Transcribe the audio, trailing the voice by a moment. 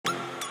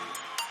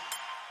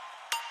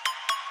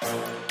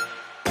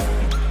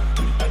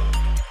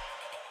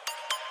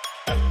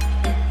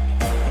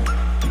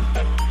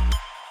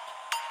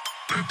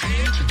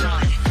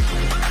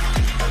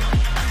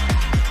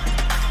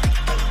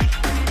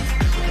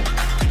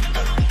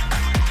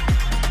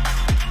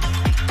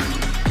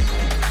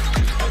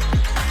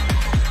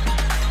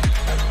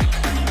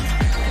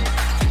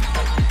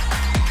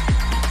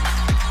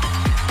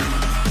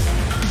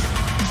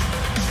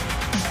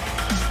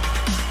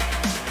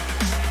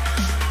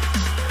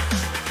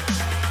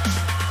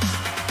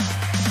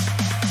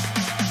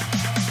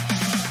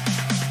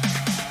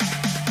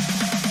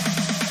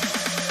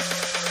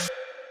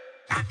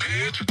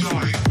to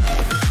die.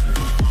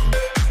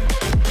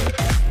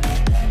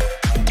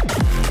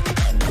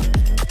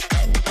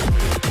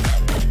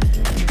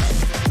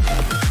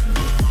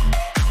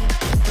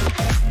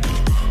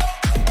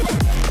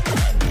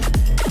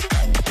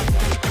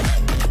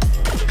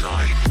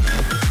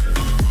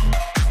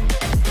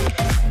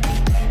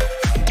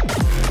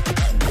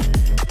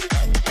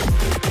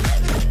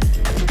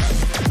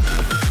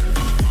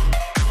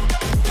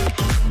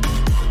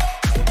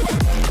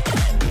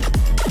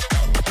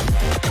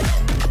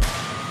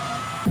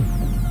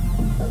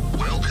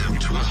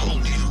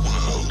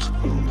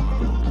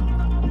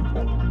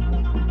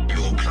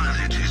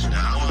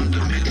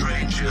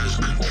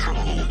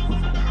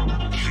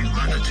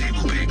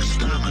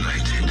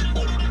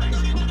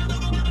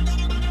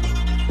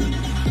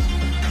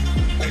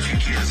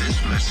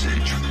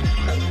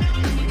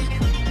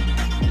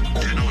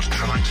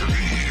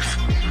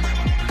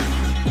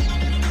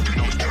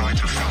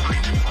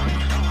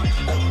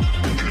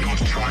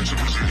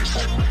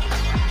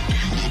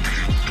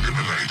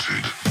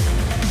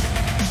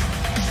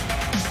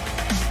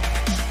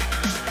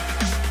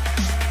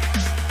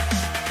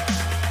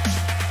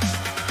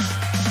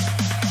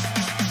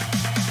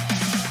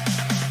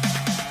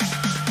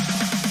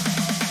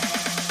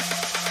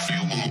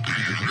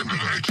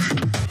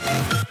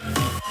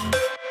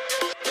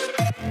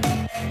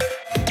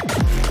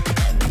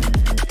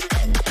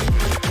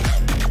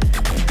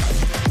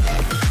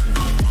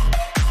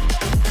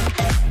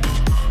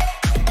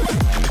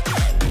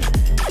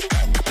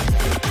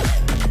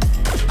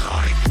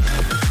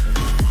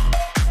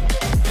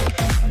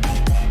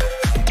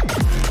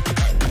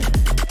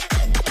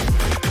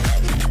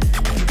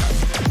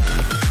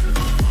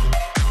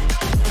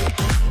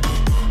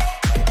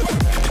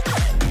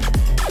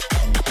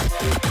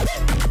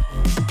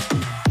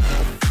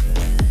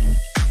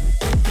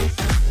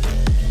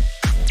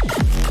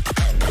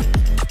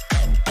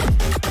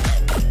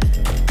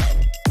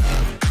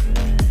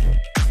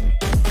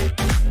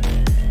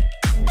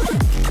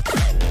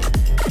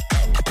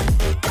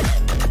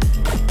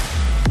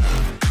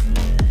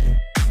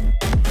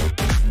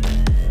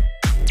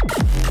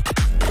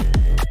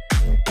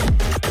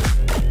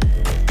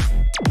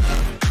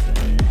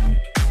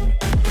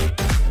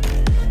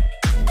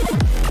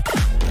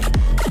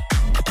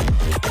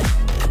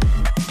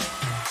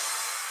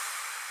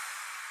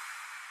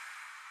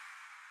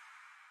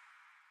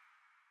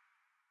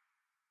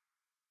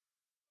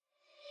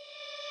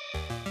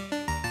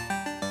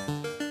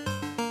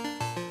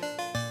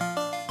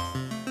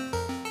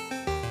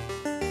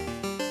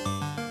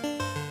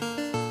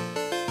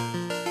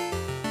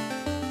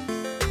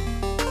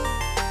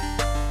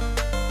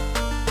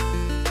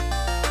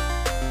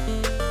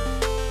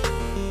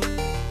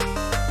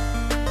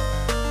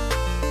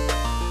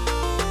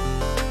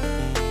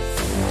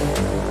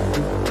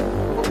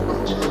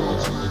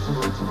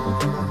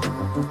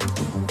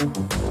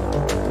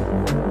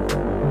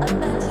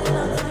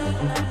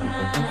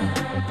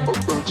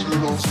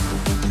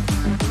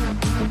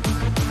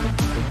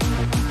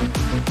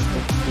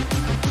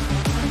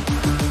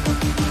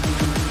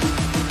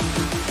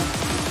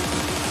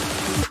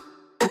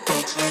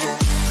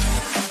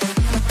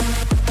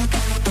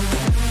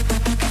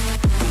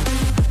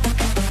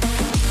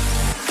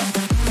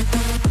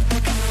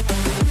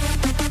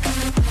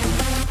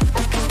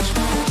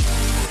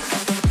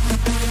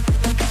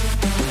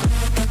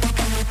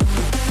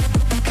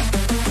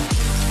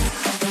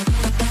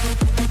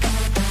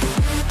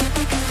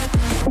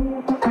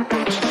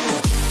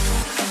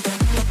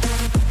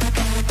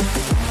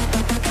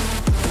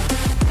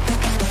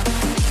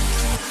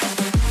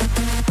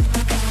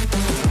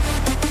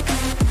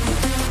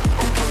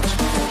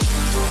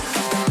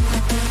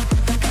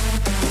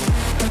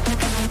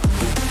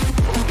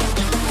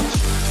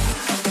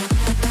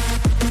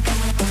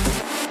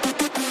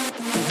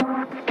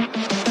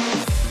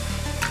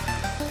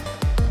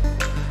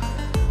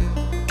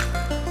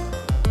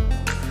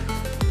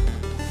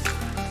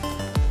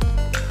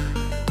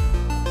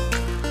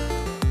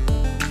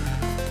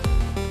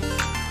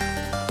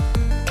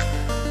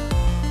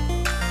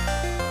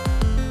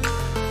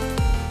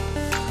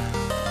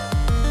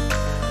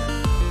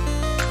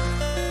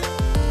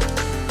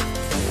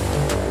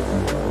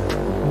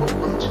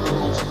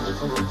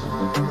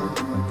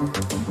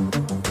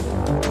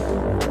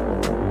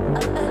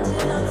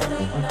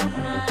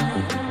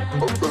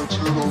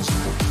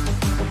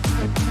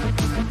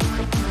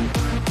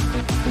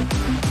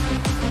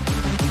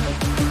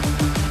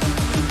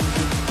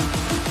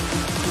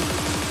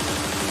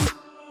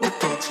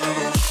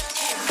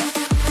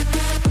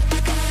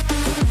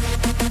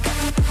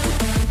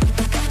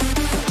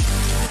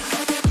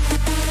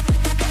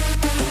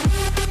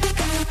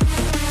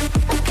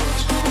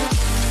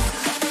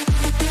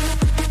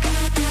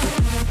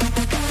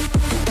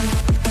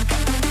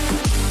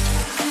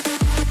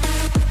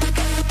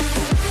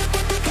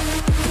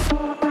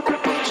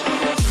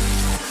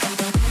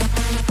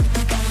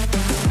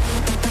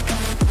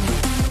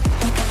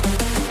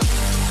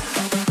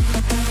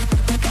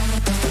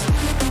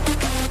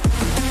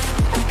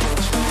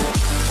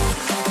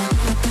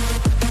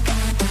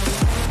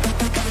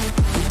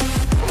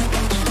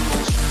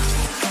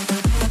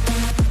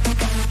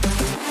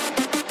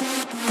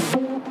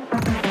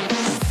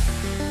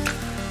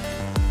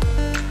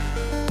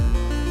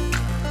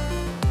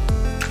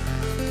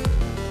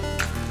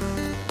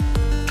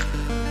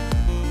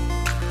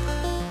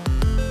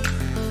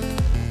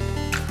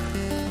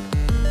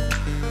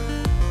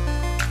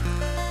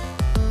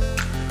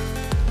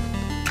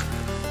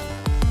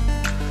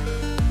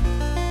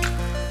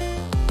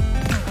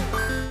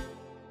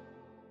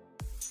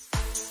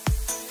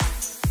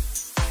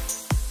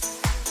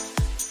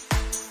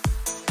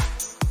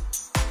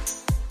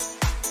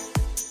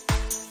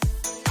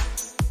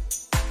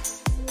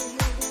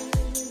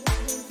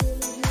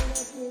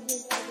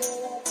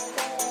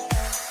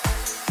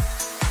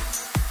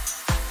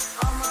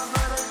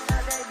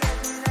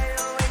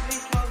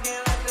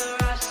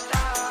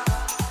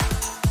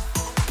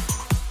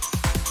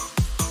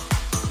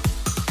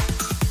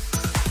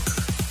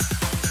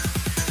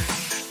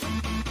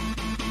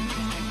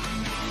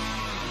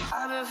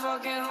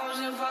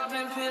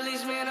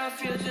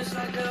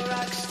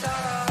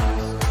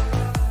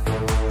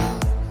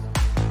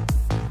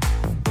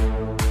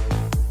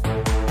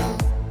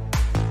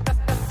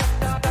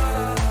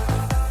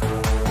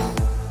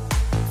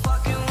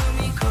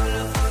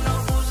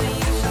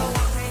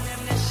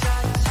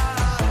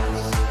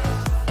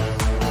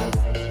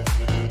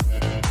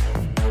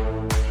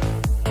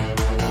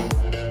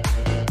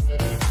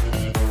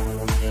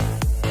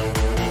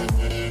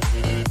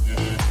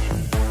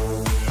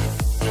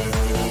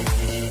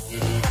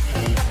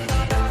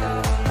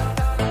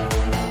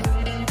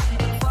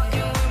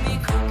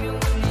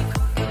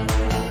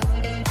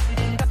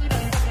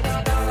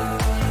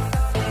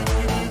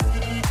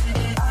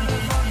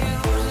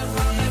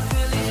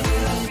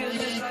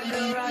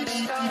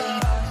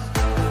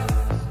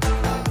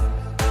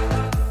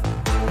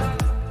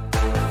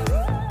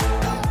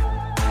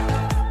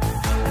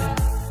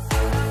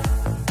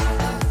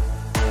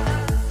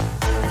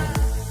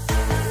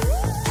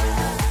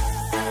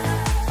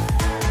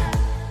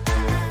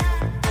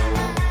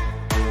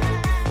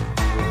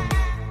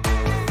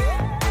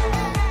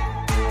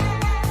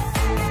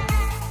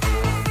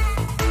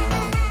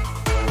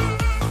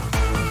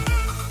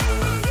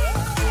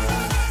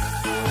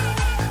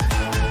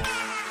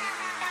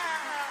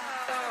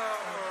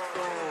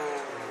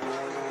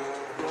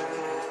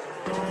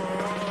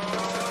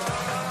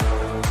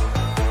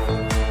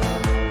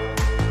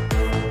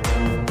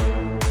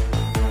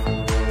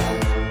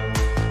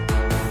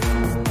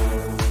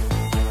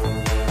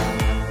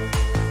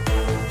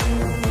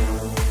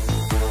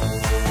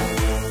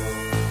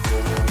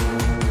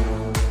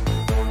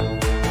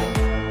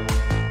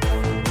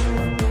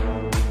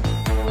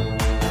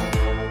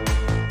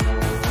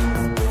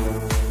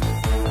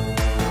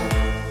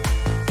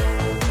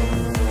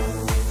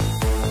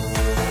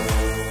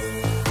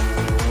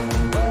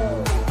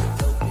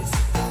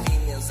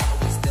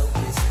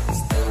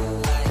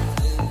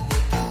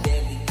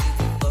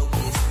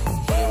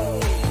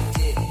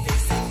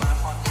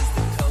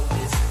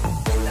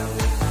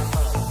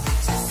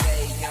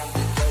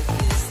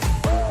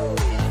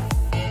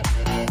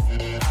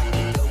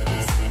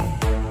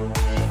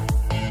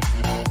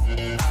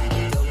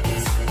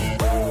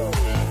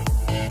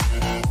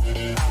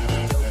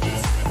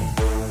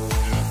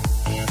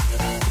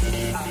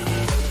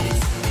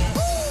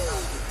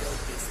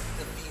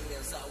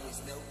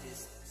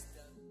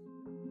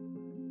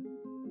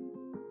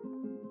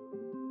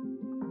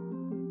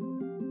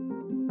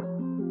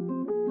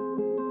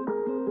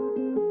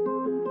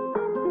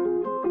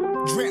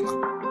 Drama.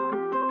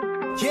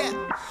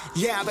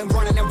 Yeah, I've been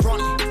running and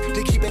running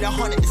to keep it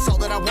 100, it's all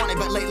that I wanted.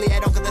 But lately I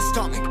don't get the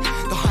stomach.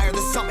 The higher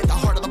the summit, the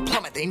harder the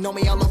plummet. They know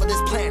me all over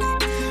this planet.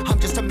 I'm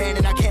just a man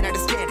and I can't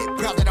understand it.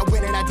 Proud that I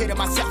win and I did it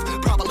myself.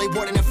 Probably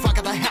wouldn't if I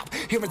got the help.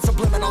 Hearing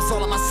subliminals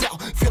all on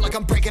myself. Feel like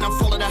I'm breaking, I'm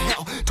falling to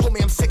hell. Told me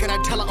I'm sick and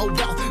I tell her, oh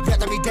well.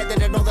 Rather be dead than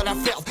to know that I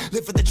failed.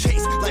 Live for the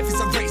chase, life is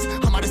a race.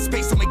 I'm out of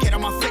space, I'ma get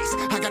on my face.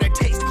 I got a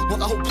taste, want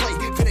the whole plate.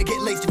 Finna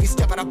get laced if you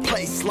step out of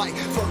place. Like,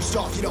 first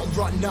off, you don't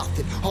run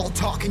nothing. All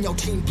talk and your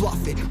team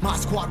bluff it. My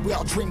squad, we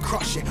all dream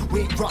crushing.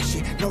 We ain't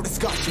rushing, no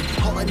discussion.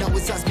 All I know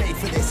is us made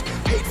for this.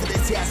 Paid for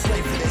this, yeah,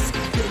 slave for this.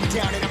 Been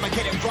down and I'ma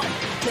get it right.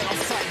 Get on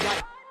sight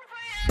like.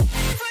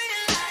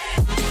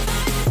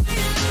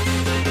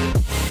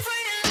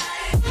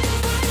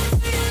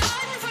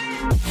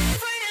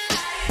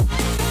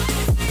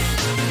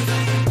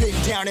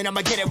 Down and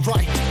I'ma get it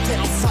right. Dead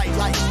on sight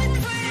like.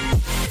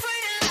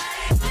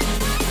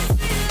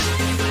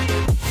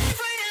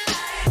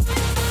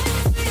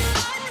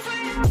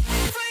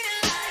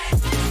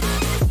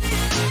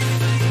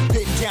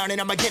 Been down and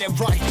I'ma get it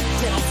right.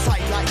 Dead on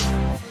sight like.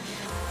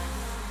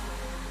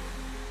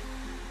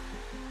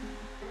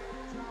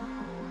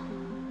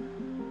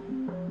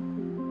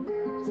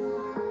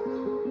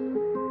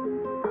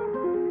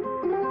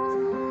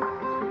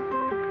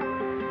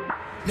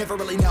 Never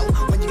really know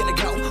when you're gonna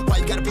go. Why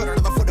you gotta put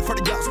another foot in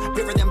front of yours?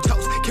 Bury them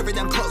toes, carry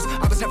them close.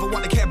 I was never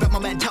one to care about my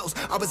mentos.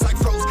 I was like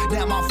froze,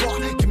 now I'm on floor.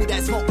 Give me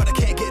that smoke, but I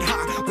can't get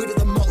high. We do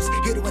the most,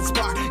 here to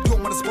inspire.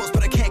 Doing what I'm supposed,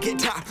 but I can't get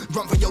tired.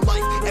 Run for your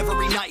life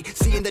every night.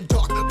 See in the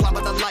dark, blind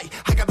by the light.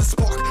 I got the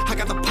spark, I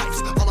got the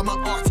pipes. All of my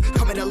arts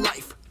coming to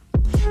life.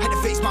 Had to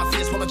face my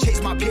fears while I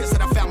chased my peers,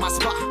 and I found my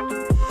spot.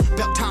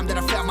 About time that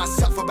I found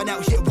myself. I've been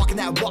out here walking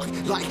that walk.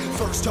 Like,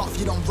 first off,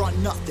 you don't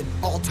run nothing.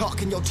 All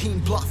talk and your team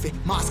bluffing.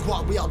 My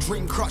squad, we all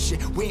dream crushing.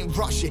 We ain't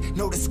rushing,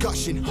 no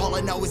discussion. All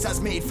I know is I was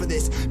made for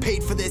this.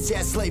 Paid for this,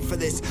 yeah, slave for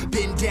this.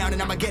 Been down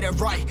and I'ma get it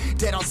right.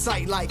 Dead on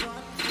sight like.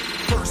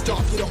 First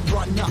off, you don't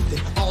run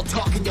nothing. All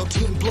talk and your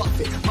team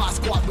bluffing. My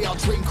squad, we all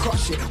dream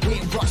crushing. We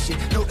ain't rushing,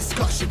 no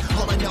discussion.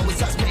 All I know is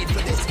I was made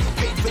for this.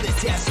 Paid for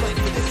this, yeah, slave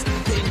for this.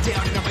 Been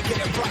down and I'ma get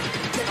it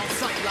right. Dead on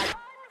sight like.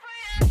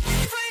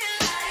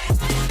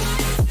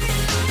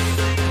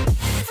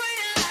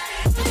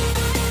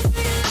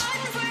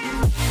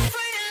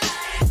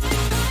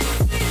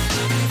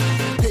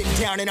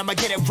 Down and I'ma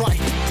get it right.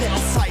 Dead on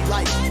sight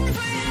like.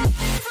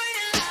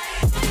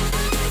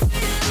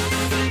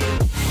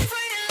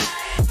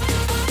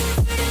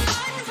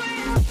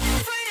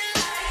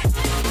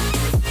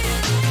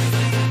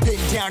 Been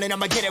down and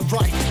I'ma get it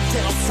right.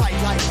 Dead on sight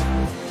like.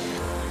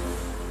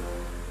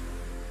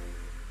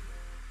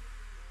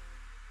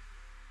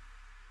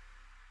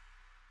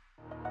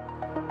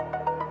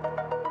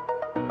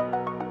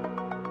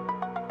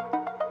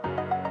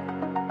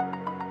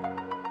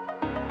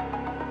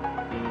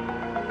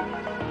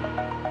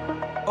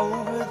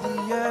 Over the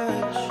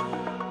edge,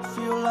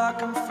 feel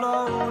like I'm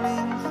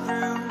floating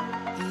through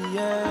the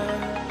air.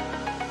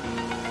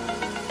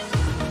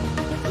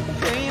 The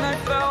pain I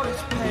felt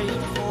is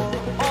paid for,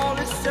 all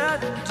is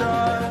said and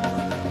done.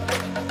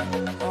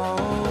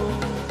 Oh,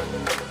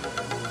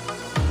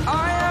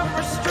 I am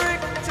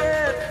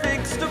restricted,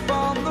 fixed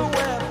upon the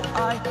web.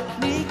 I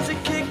need to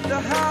kick the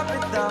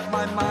habit that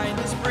my mind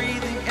is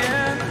breathing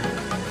in.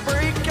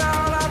 Break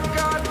out, I've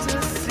got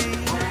to see.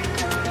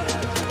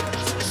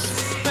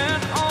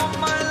 Spent all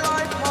my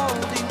life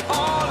holding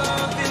all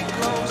of it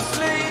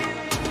closely.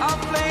 I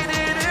played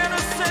it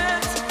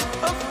innocent,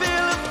 a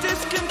feel of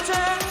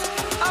discontent.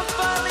 I'm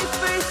finally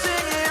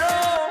facing it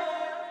all,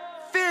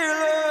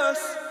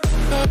 fearless.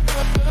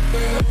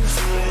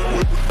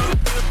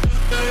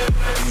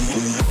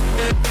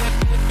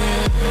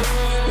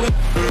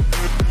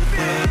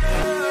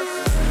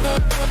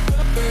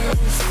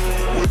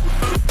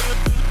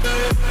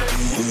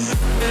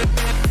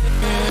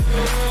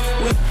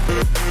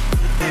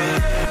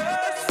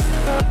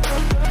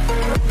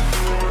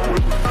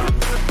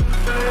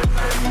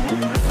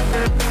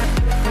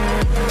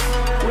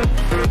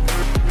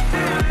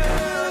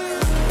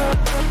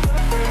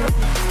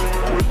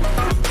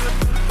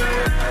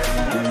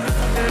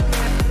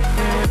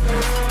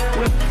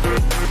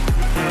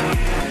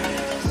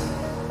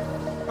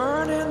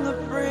 Burning the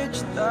bridge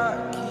that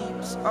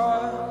keeps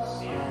us.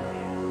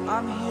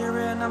 I'm here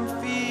and I'm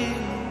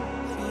feeling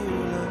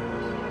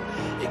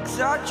fearless.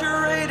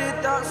 Exaggerated,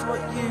 that's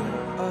what you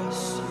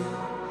assume.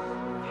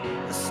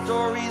 The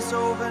story's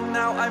over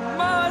now, I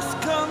must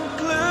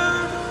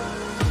conclude.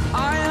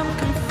 I am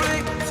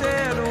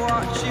conflicted,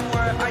 watching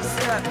where I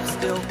step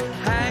still,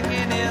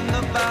 hanging in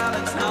the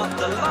balance. Not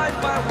the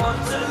life I want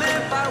to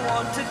live, I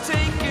want to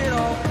take it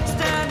all.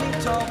 Standing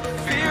tall,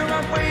 fear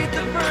I weighed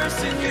the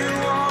person you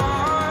are.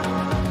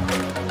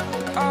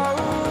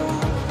 Oh,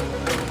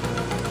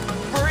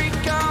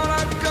 break out,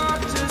 I've got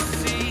to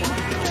see.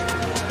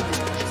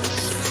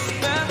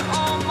 Spent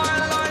all my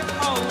life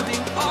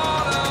holding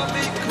all of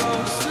it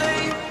closely.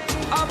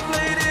 I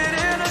played it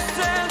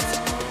innocent,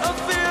 a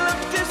feel of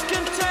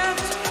discontent.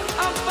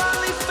 I'm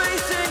finally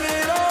facing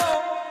it all,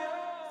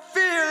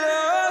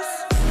 fearless.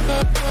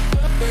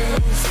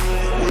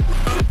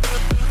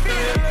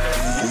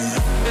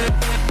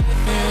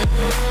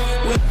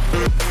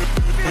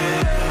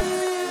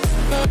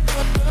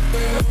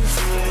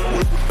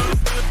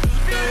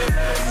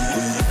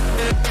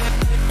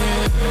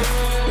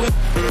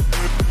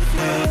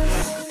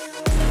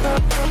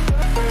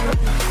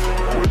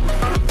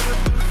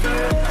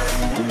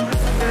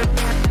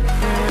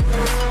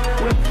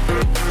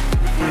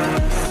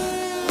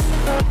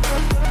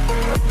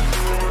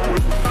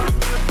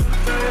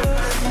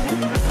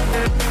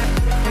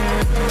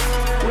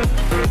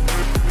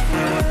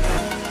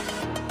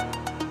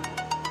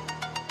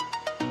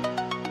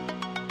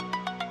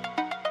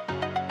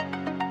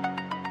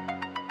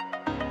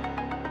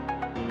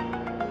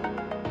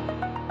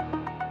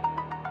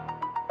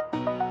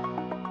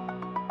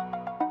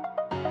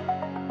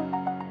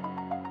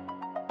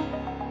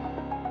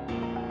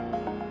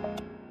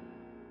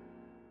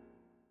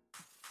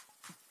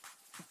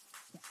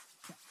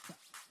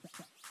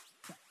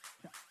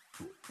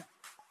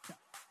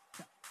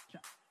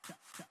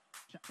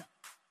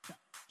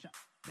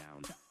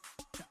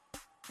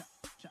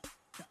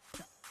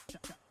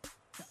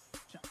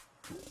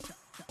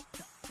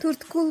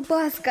 Турт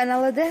Кулбас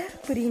каналыда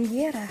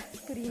премьера.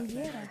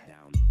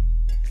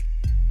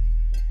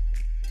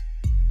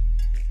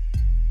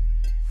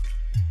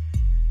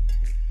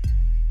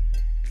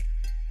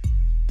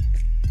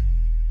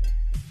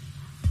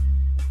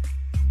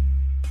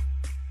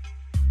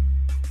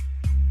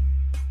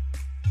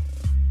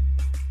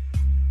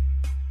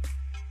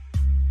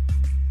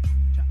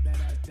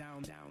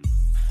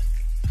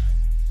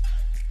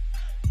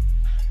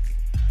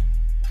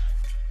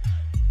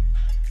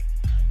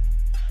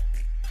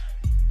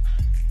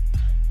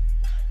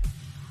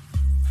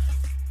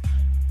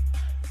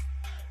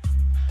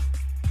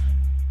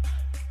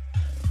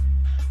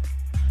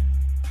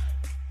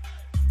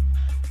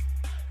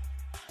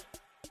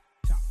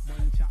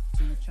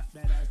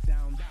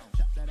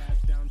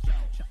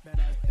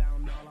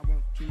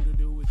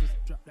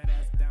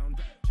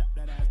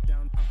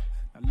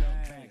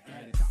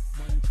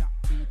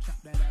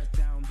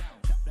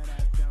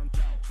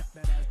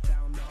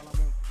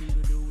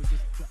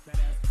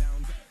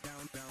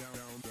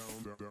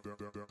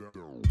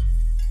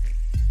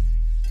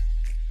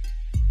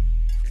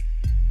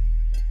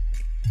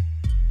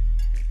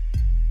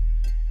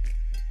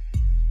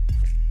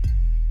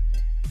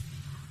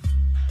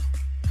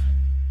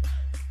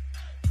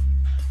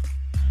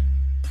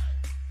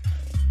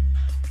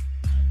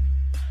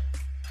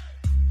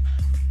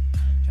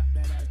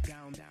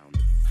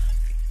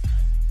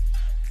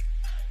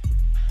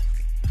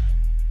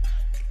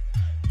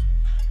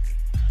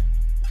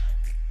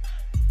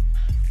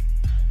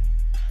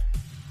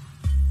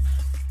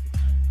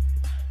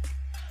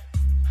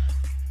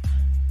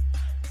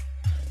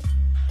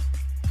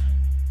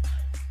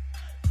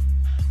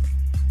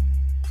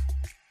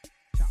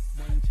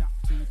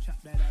 chop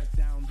that ass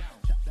down,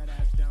 chop that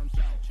ass down,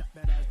 chop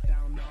that ass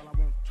down. All I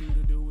want you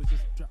to do is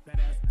just drop that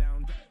ass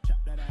down, chop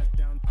that ass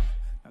down.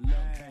 Now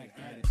let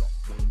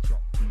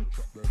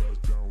Chop that ass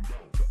down,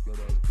 chop that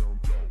ass down,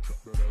 chop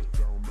that ass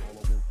down. All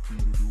I want you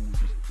to do is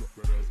just drop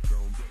that ass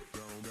down,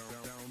 down, down,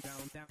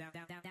 down, down,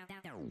 down, down,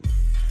 down, down.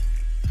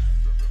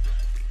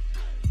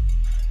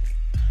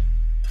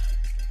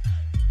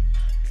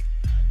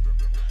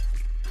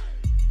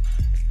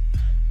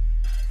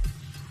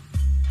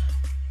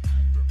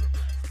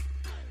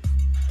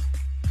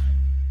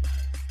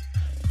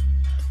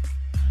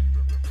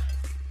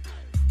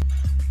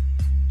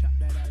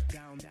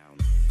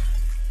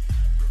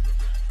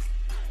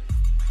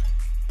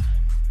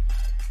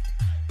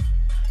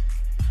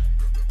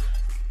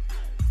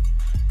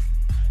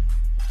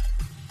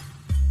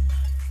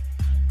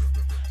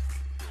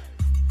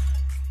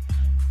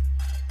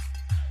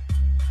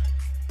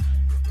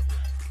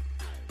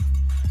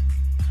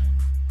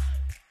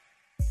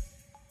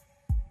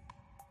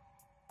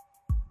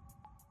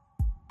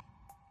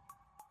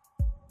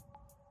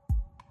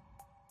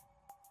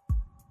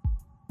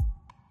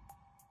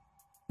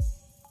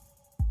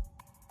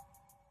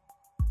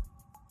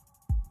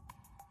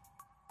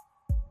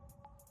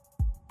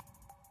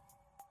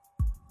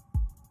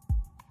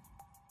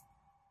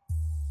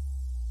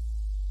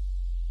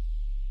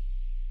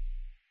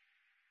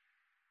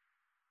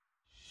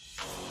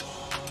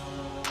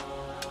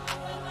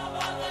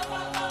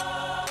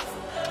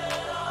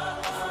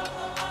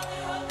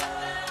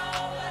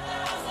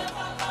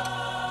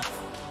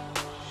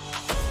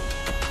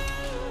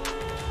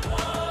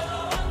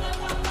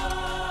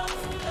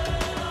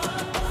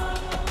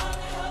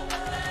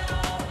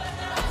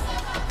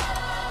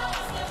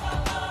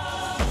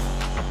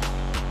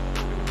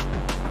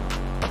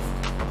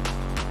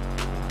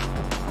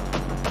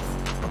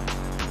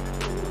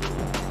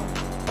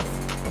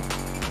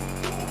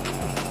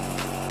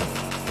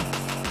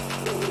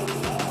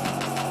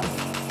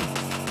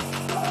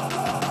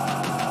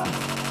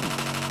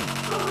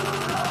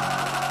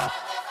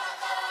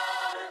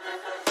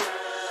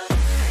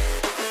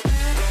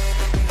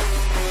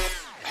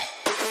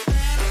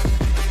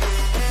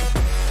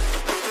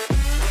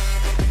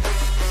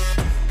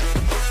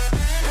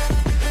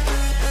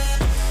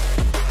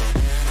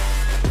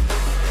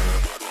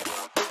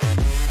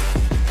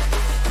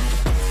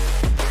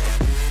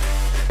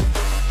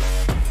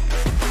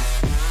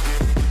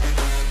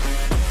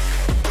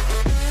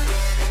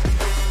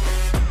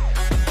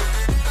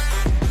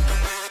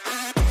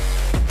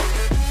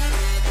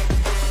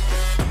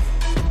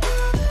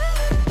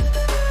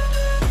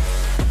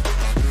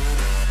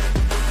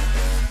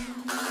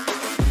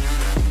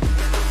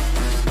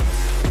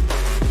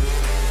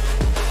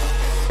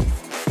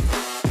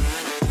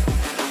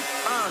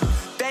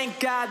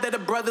 That the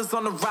brothers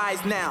on the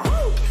rise now.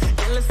 Woo!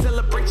 Endless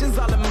celebrations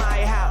all in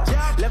my house.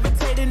 Yeah.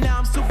 Levitating now,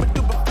 I'm super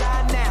duper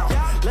fly now.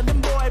 Yeah. London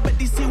boy, but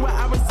DC where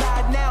I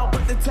reside now.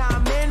 Put the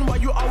time in while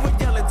you always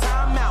yelling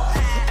time out.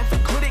 And for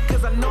quit it,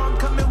 cause I know I'm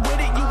coming with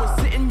it. You were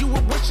sitting, you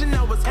were wishing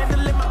I was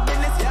handling my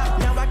business. Yeah.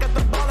 Now I got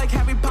the ball like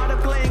Harry Potter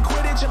playing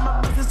Quidditch. And my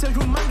business is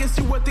humongous,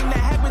 you would think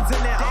that happens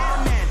in there.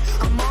 Damn man,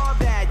 I'm all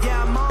that,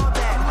 yeah, I'm all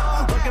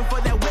that. Working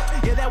for that whip,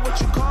 yeah, that what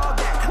you call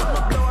that.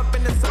 I'ma blow up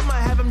in the summer,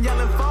 have him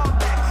yelling fall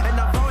back. And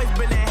I've always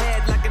been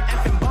ahead like an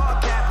effing ball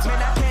cap. Man,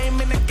 I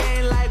came in the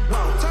game like,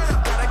 whoa.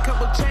 Got a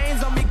couple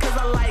chains on me cause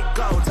I like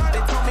gold.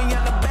 They told me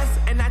I'm the best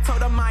and I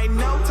told them I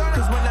know.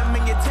 Cause when I'm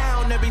in your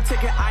town, every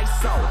ticket I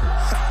sold.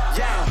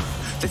 Yeah,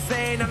 they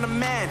saying I'm the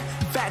man.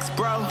 Facts,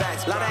 bro.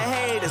 Facts, lot of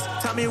haters.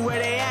 Tell me where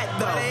they at,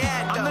 though.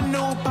 I'm the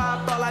new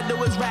pop, all I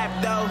do is rap,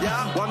 though.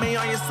 Yeah. Want me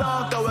on your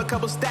song, throw a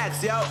couple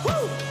stacks, yo.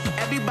 Woo.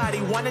 Everybody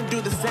wanna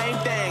do the same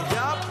thing.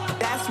 Yup.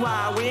 That's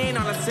why we ain't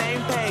on the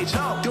same page.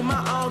 No. Do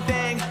my own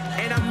thing,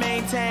 and I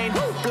maintain.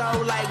 Woo.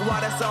 Flow like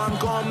water, so I'm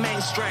going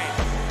mainstream.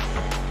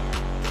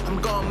 I'm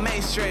going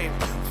mainstream.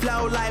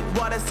 Flow like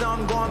water, so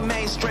I'm going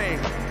mainstream.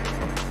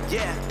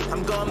 Yeah,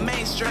 I'm going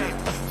mainstream.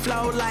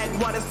 Flow like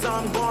water, so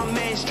I'm going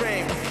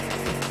mainstream.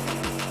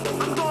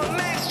 I'm going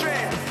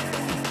mainstream.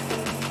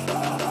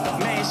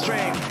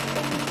 Mainstream.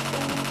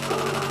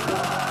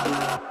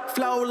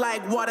 Flow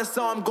like water,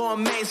 so I'm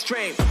going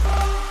mainstream.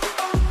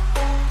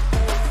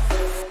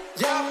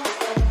 Yeah.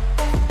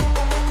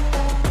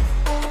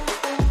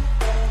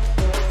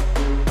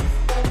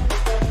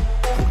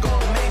 I'm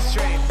going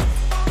mainstream.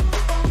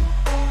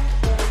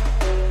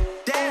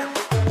 Damn.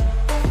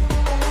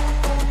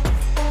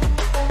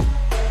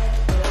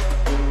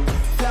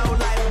 Flow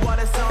like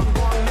water, so I'm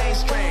going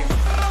mainstream.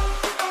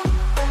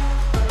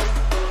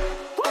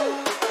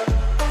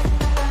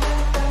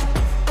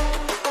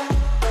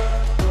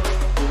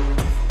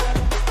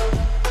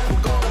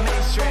 I'm going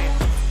mainstream.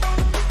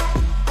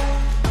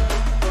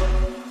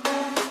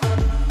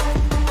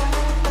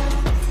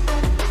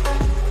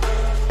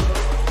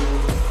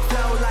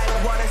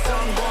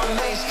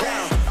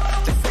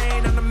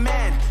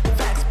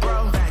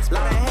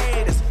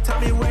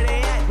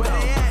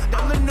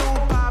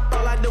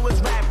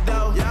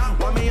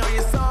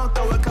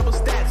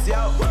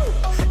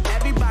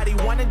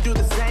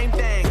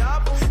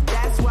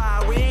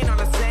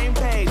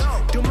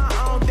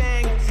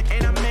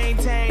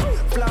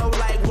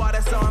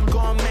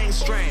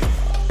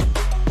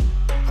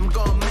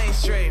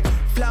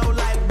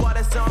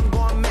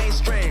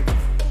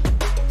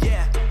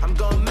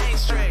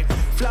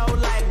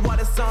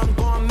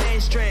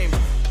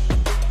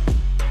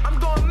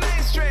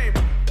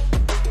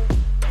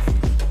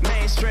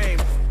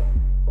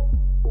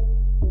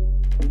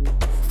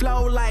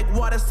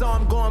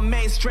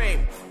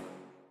 mainstream.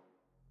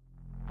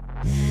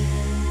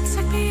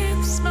 Take me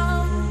in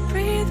small,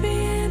 breathe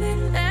me in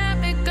and let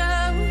me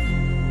go.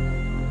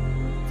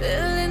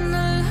 Filling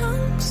the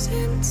lungs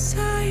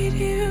inside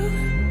you,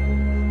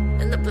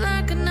 and the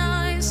blackened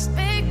eyes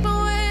make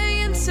my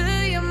way into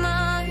your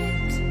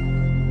mind.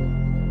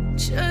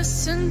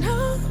 Just to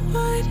know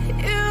what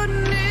you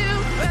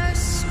knew.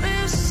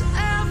 Restless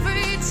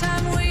every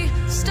time we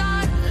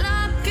start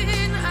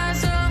locking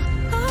eyes.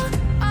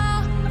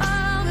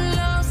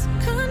 Lost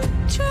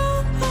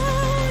control.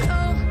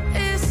 Oh,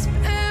 it's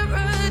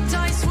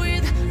paradise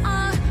with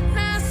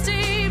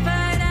honesty,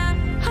 but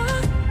I'm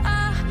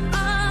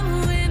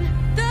in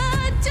the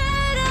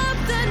dead of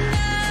the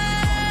night.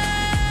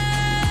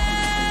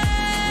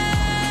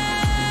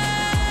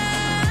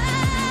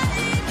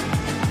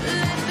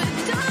 Let the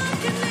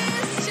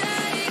darkness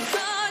take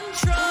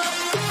control.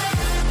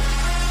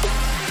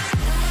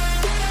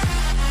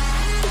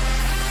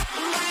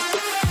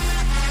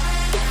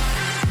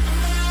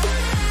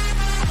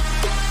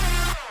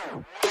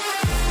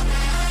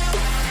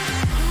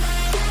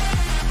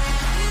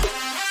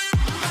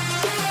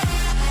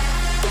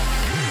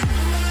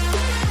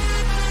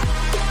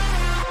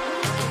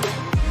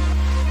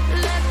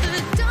 Let the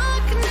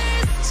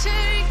darkness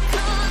take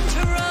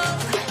control.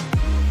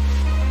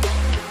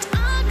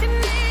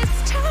 Darkness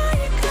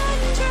take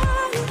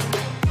control.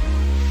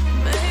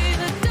 May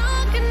the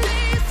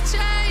darkness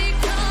take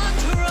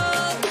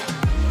control.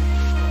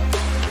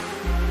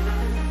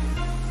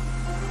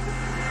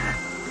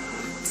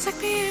 Take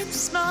me in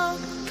small,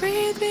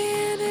 breathe me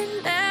in and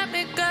let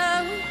me go.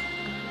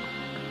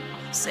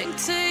 Sink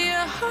to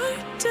your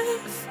heart to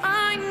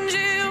find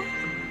you.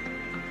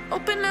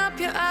 Open up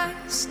your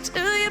eyes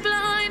till you're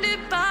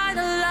blinded by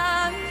the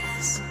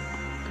lies,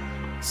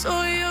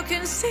 so you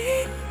can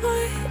see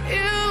what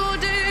you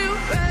do.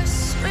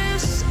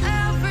 Restless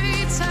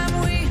every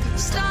time we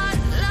start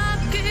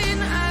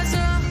locking eyes.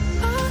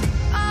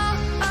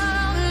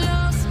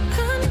 Lost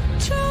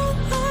control.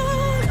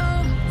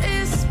 Oh,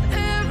 it's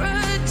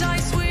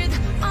paradise with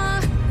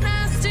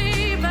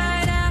honesty,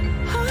 but I'm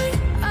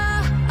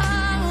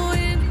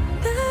in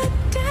the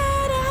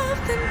dead of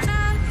the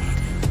night.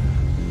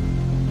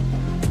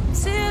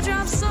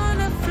 Teardrops on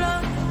the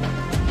floor.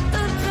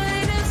 The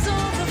pain is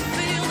over.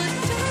 Feel the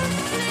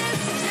darkness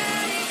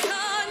take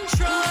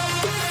control.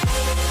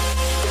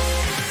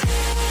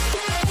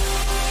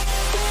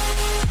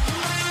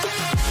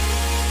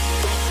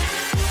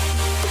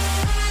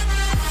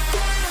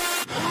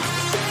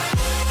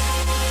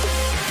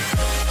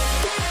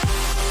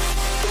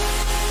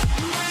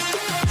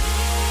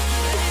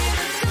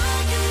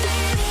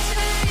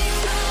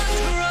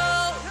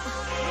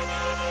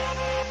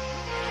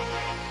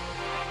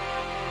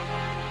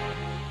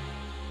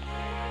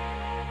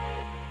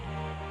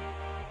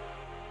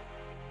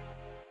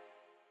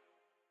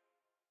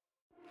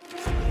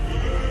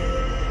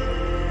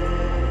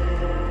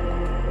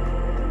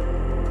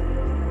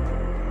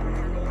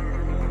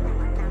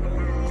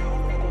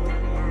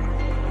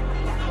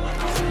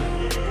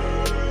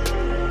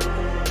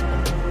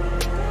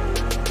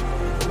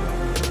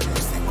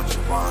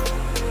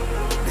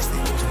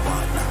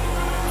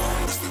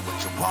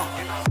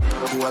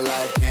 Who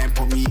alive can't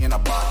put me in a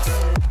box.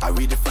 I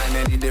redefine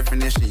any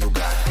definition you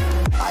got.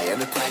 I am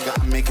the tiger,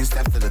 I'm making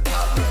steps to the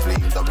top. The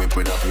flames, I whip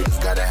it up, you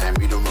just gotta hand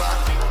me the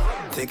rock.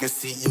 Take a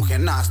seat, you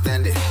cannot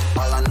stand it.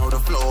 All I know, the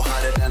flow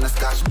harder than a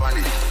Scotch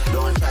bonnet.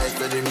 Don't try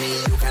studying me,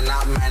 you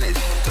cannot manage.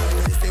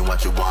 This ain't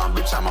what you want,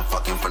 bitch, I'm a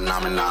fucking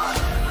phenomenon.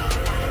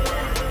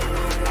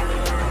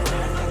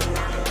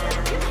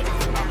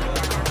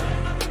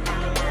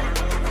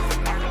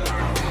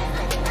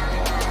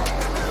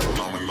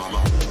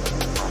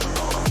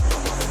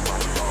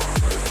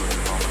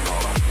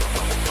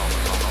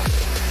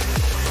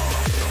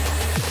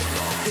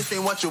 This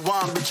ain't what you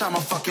want, bitch, I'm a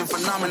fucking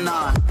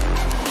phenomenon.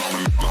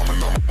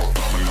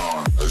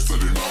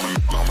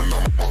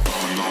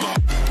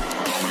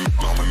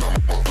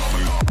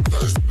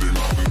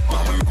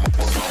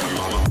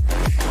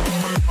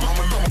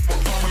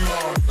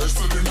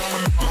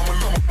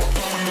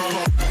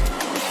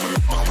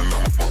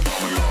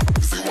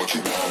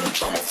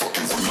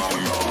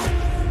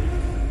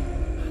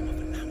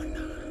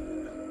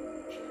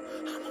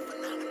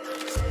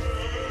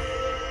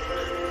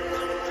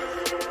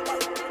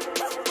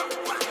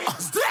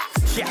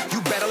 Yeah,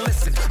 you better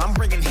listen. I'm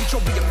bringing heat,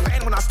 you'll be a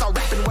fan when I start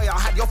rapping. Way I'll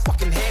have your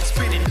fucking head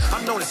spinning.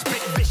 I'm known as spit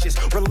vicious,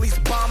 release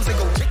bombs and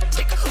go tick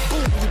tick.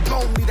 Boom, you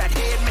blow me, that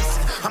head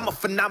missing. I'm a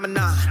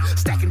phenomenon,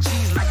 stacking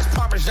cheese like it's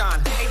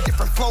Parmesan. 8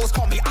 different flows,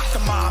 call me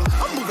Octomom.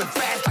 I'm moving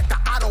fast like the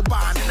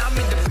Autobahn, and I'm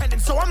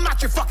independent, so I'm not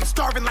your fucking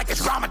starving like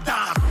it's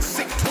Ramadan.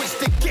 Sick,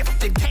 twisted,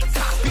 gifted, can't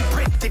copy,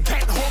 printed,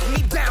 can't hold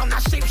me down. I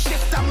shape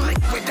shift, I'm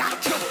liquid. I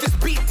killed this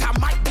beat, I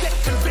might get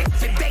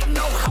convicted. They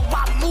know how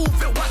I move,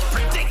 it was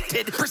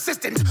predicted.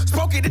 Persistent,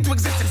 spoke it into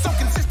existence, so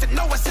consistent,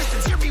 no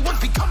assistance. Hear me once,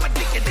 become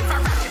addicted. If I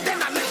rap it,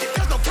 then I live it.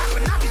 There's no cap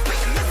when I be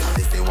spitting.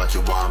 This ain't what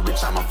you want,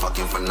 bitch, I'm a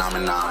fucking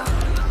phenomenon.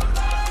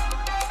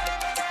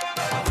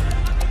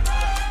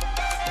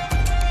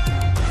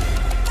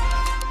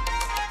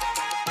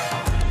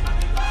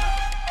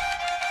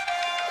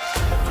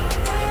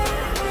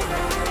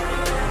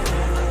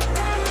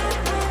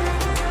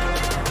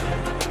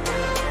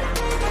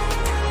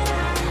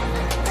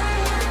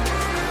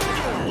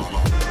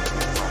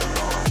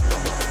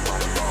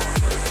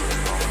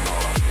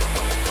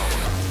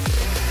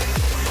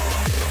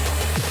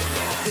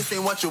 this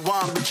ain't what you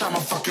want, bitch, I'm a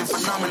fucking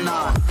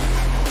phenomenon.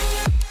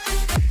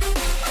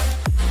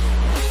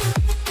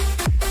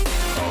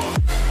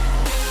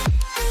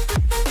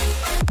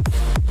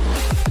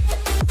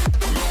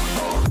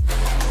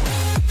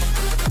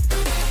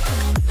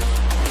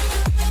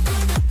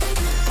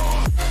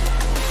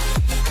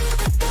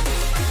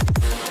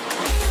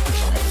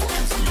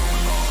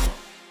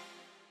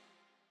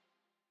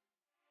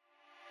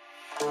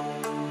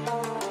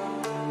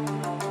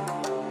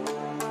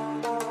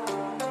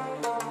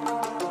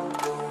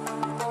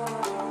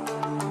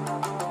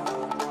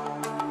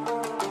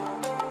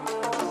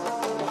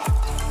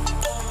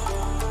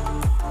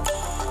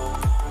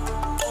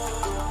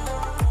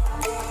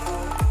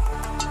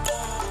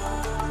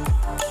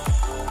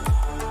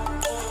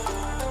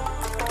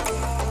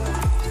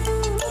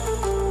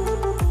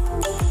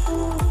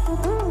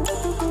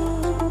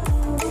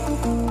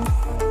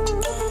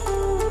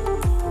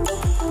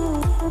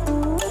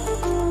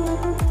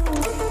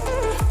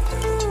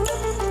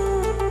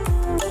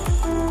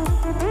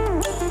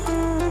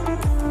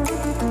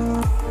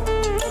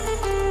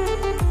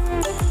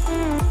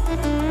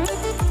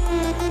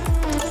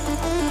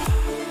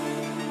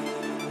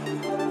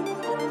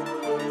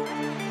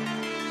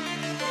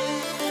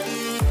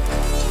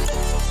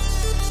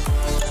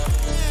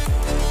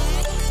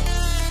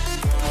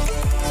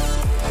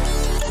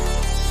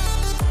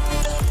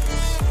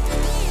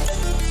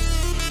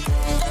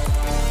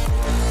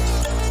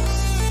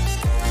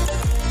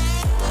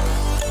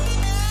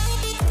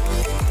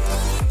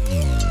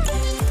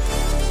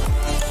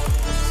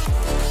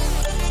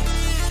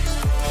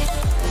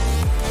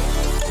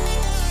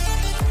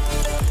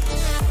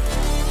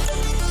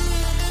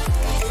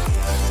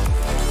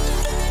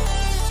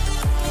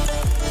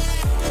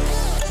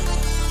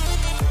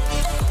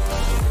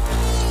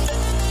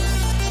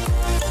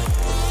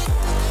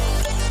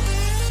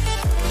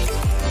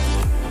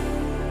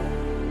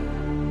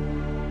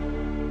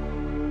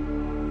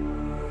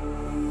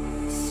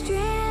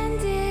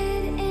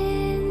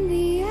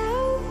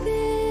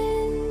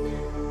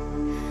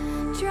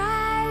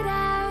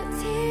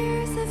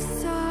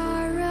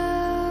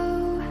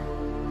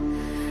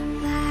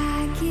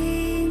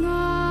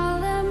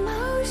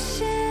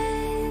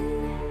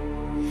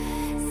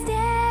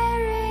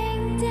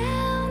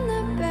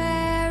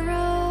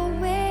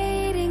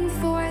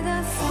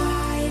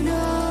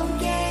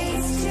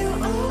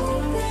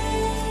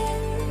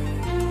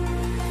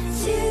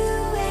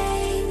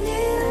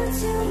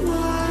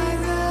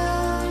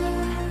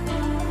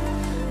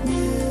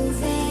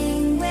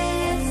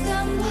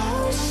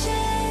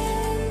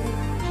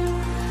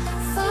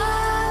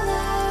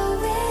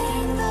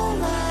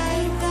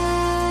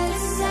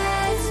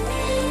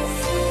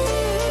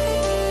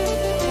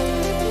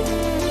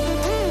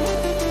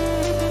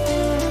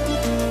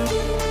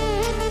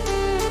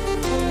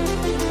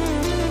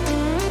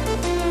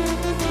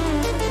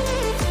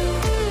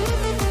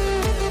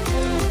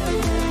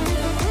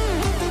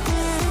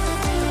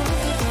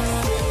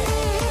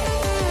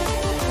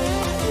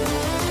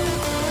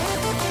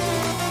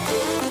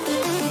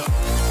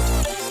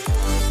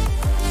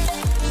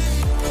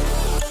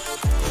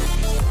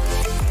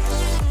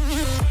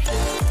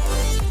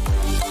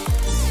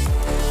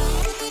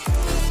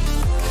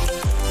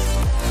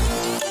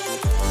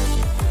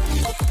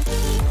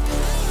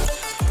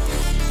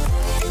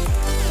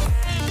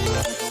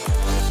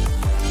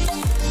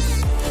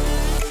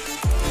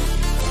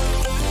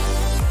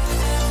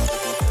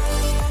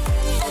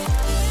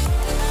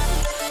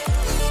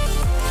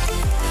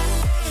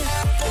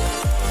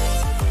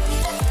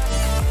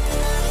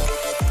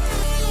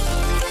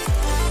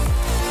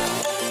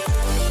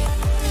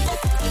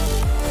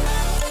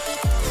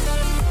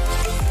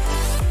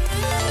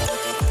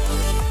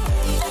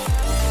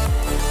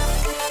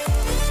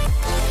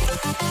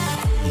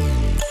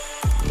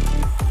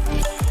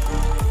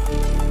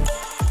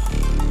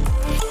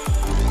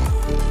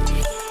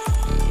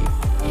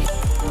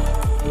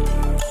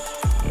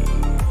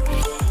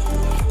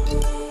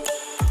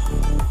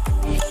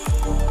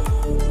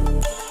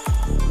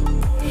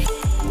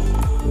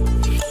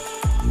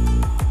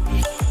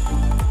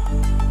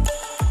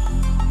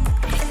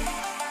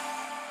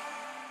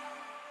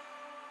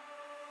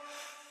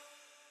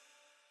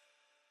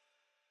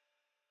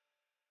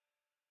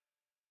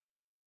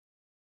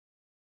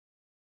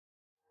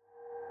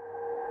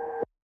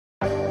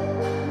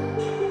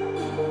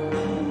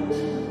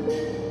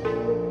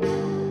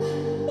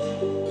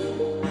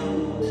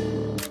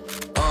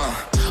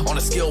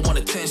 skill, 1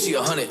 to 10, she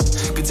 100.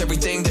 Gets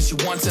everything that she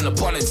wants in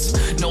abundance.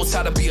 Knows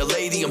how to be a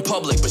lady in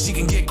public, but she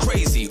can get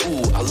crazy.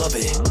 Ooh, I love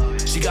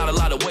it. She got a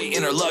lot of weight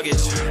in her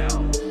luggage,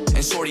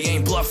 and shorty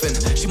ain't bluffing.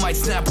 She might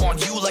snap on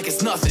you like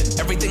it's nothing.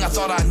 Everything I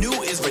thought I knew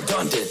is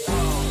redundant.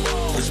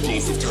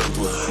 Explosive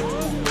temper,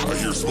 I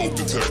hear smoke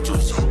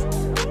detectors.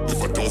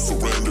 If I don't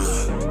surrender,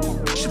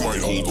 she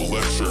might hold a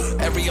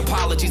lecture. Every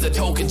apology's a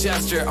token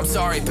gesture. I'm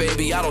sorry,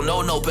 baby, I don't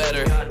know no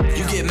better.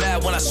 You get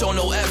mad when I show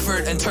no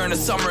effort and turn the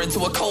summer into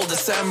a cold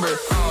December.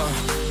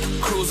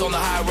 Cruise on the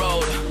high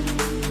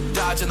road,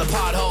 dodging the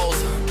potholes,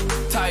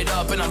 tied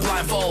up and I'm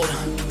blindfold.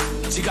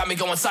 She got me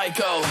going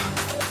psycho.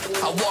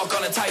 I walk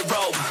on a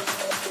tightrope.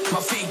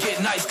 My feet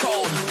getting ice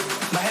cold.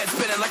 My head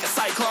spinning like a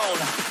cyclone.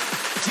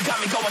 She got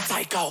me going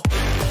psycho. Damn,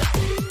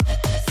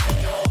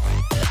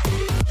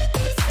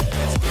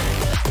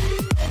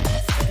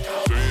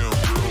 girl,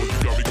 you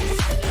got me going.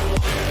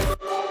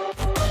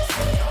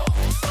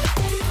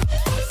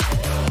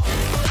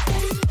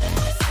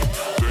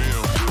 Damn,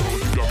 girl,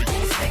 you got me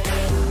going.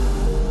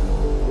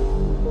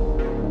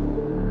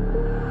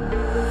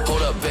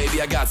 Hold up,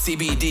 baby, I got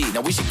CBD.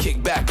 Now we should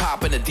kick back,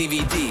 pop in a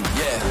DVD,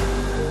 yeah.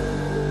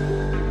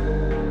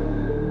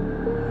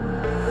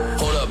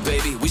 Hold up,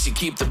 baby, we should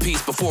keep the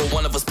peace before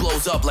one of us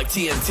blows up like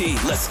TNT.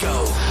 Let's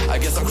go. I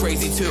guess I'm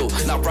crazy too.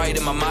 Not right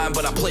in my mind,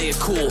 but I play it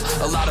cool.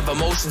 A lot of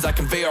emotions I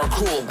convey are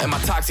cruel, and my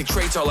toxic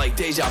traits are like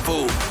deja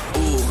vu.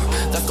 Ooh,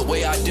 that's the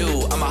way I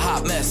do. I'm a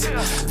hot mess.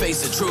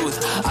 Face the truth.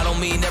 I don't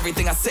mean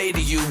everything I say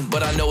to you,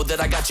 but I know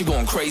that I got you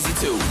going crazy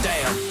too.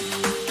 Damn.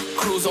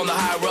 Cruise on the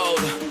high road,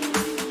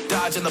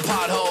 dodging the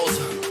potholes,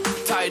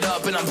 tied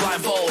up and I'm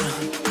blindfold.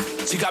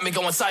 She got me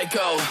going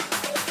psycho.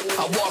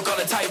 I walk on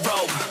a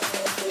tightrope.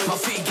 My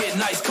feet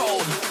getting ice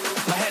cold.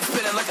 My head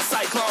spinning like a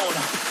cyclone.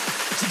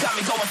 She got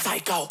me going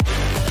psycho.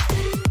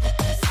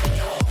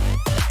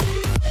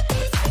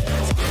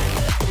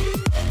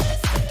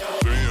 Damn,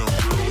 girl,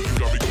 you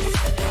got me going.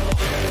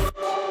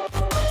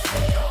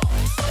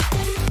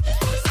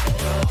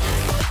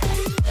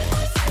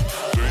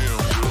 Damn, girl,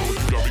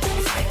 you got me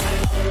going.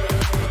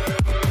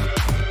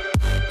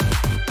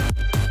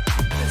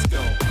 Let's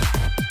go.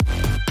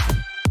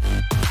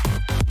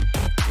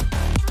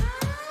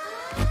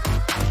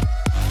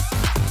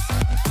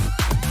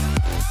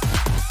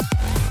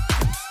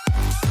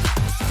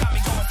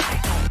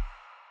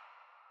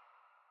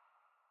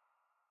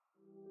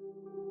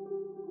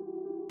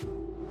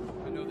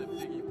 I know that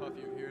Piggy and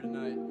Puffy are here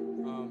tonight.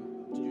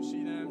 Did you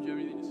see them? Do you have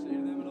anything to say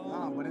to them at all?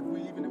 Nah, but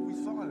even if we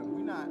saw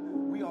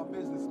them, we are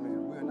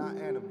businessmen. We're not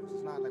animals.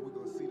 It's not like we're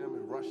gonna see them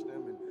and rush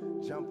them and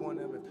jump on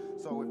them.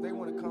 So if they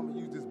want to come and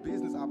use this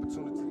business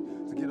opportunity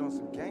to get on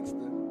some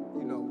gangster,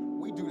 you know,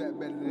 we do that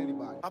better than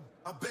anybody. I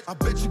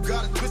bet you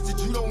got it twisted,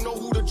 you don't know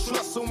who to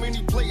trust. So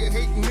many player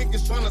hating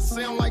niggas trying to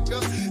sound like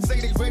us.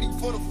 Say they ready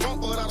for the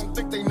front, but I don't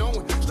think they know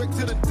it. Straight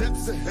to the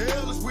depths of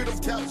hell is where them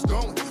cows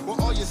going.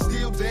 Well, all you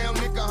still down,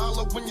 nigga,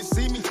 holler when you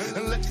see me.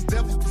 And let these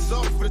devils be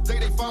sorry for the day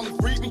they finally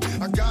free me.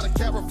 I got a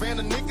caravan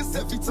of niggas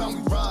every time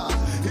we ride,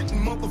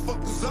 hitting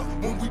motherfuckers up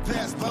when we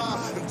pass by.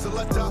 Until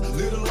I die,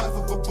 live the life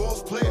of a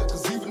boss player.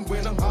 Cause even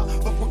when I'm high,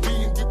 fuck with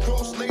me and get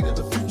crossed later.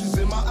 The future's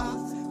in my eyes.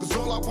 Cause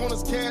all I want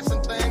is cash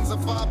and things. A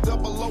 500,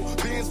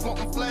 Benz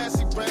wanting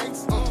flashy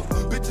rings.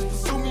 Bitches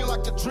pursue me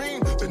like a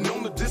dream. Been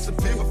known to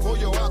disappear before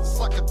your eyes, it's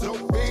like a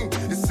dope beam.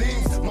 It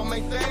seems my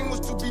main thing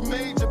was to be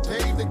major.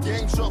 Paid the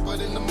game sharper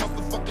than the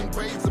motherfucking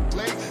razor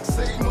blade.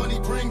 Save money,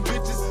 bring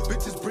bitches.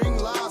 Bitches bring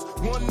lies.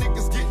 One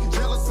nigga's getting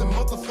jealous and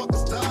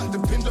motherfuckers die.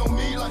 Depend on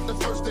me like the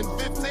first and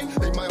 15.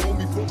 They might hold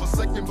me for a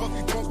second, but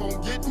these ones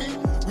won't get me.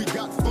 We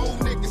got 4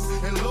 niggas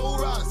and low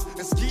riders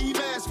and ski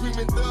masks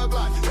screaming thug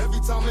life.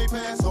 Every time they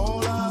pass,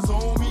 all eyes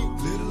on me.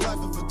 Live the life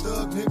of a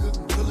thug nigga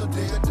until the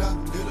day I die.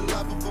 Live the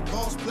life of a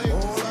boss player.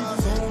 All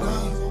eyes on me.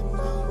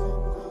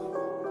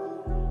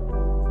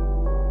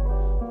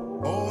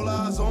 All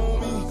eyes on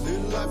me.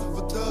 Live the life of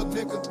a thug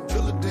nigga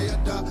until the day I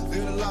die.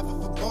 Live the life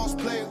of a boss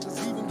player. Cause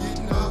even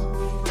getting high.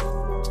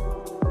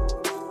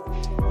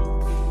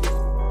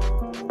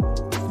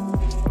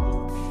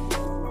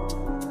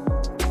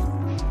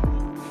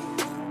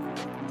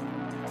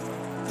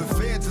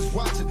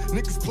 Watching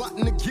niggas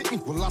plotting to get me.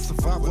 Will I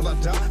survive? Will I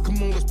die?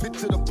 Come on, let's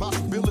picture the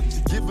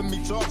possibility. Giving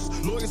me charges,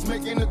 lawyers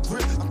making a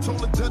grip. I told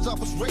the judge I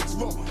was raised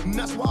wrong, and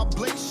that's why I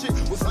blame shit.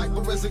 Was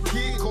hyper as a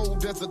kid,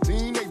 cold as a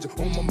teenager.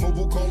 On my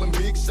mobile, calling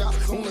big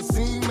shots. On the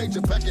scene,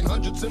 major, packing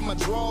hundreds in my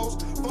drawers.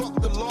 Fuck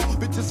the law,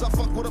 bitches. I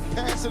fuck with a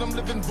passion. I'm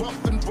living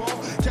rough and raw.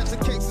 Catching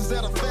cases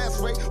at a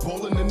fast rate,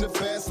 balling in the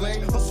fast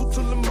lane. Hustle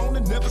till the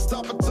morning, never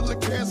stop until the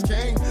cash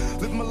came.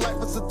 Live my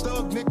life as a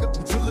thug nigga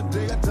until the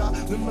day I die.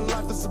 Live my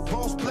life as a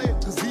boss player.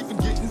 Cause even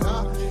getting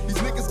high,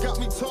 these niggas got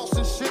me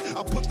tossing shit.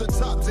 I put the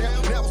top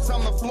down, now it's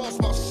time to floss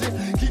my shit.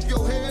 Keep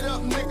your head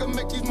up, nigga,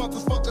 make these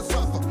motherfuckers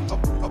suffer.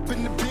 Up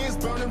in the bins,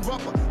 burning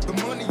rubber. The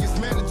money is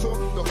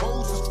mandatory, the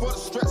hoes is for the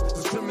stress.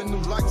 This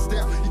criminal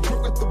lifestyle,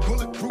 equipped with the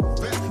bulletproof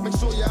vest. Make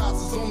sure your eyes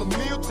is on the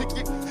meal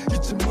ticket.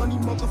 Get your money,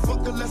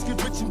 motherfucker, let's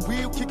get rich and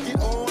real. Kick it,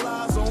 all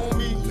eyes on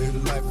me. Live the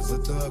life as a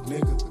thug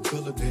nigga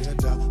until the day I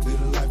die. Live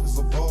the life as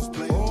a boss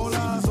player. All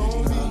eyes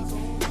on me.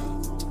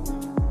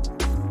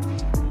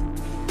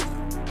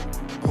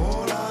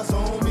 All eyes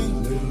on me.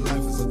 Live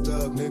life as a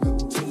thug nigga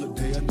till the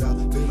day I die.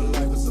 Live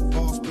life as a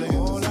boss player.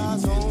 All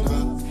eyes on me.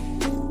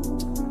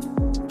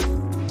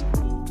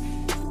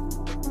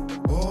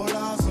 All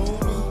eyes on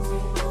me.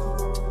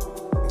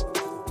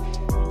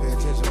 Pay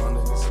attention, my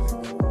niggas.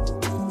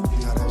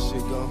 See how that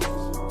shit go?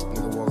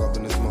 Nigga walk up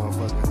in this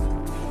motherfucker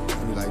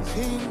and be like,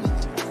 hey,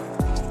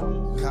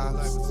 live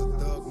life as a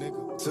thug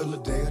nigga till the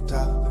day I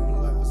die.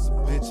 Live life as a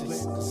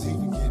bitches, cause he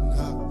be getting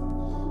hot.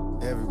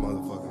 Every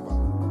motherfucking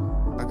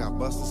body. I got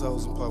busters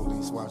souls and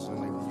police watching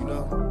a nigga, you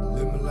know?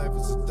 Living life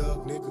as a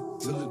thug nigga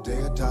till the day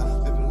I die.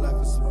 Living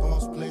life as a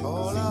boss player.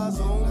 All eyes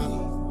on me.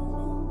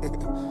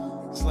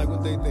 It's like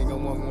what they think,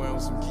 I'm walking around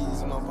with some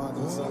keys in my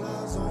pocket or something.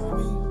 All eyes on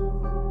me.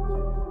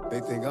 They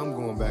think I'm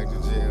going back to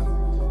jail.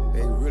 They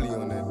ain't really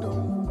on that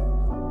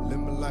dope.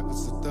 Living life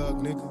as a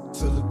thug nigga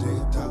till the day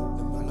I die.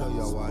 I know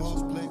y'all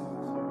watching.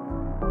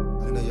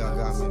 I know y'all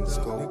got me in the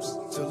scopes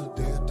till the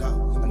day I die.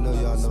 I know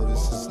y'all know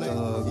this is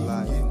thug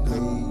life,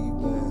 baby.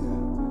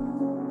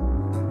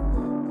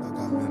 Y'all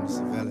got me in the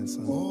surveillance.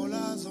 All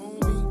eyes on me.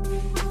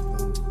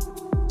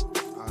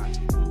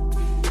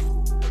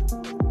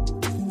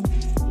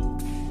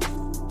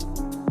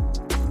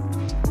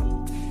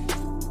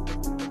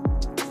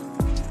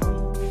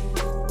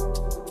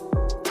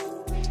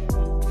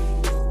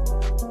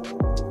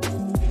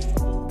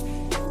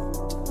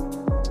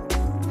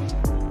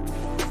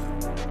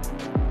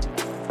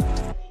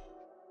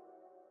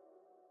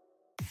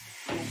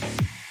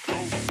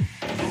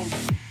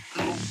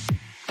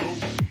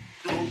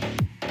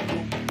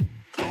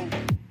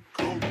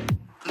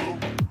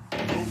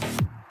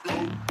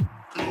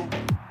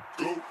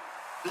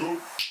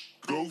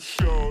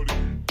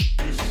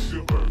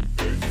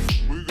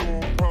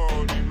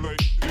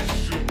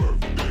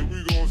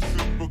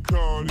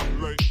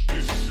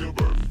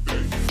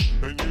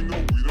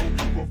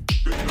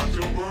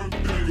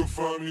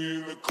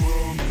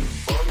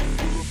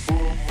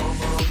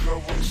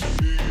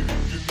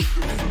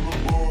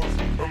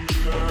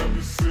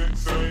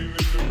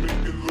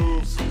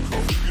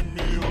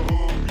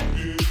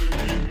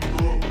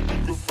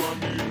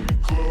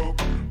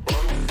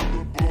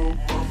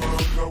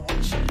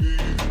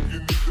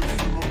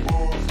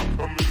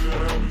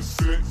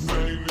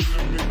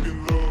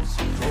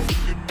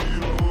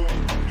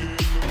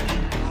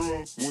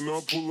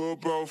 Pull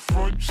up out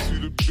front, you see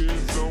the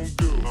Benz on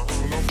dub.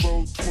 When I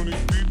roll 20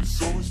 deep,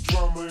 it's always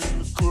drama in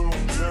the club.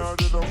 Now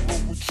that I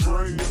roll with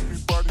Trey,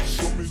 everybody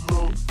show me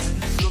love. When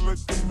you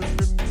select them and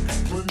them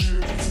niggas, plenty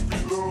of be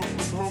love.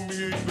 But homie,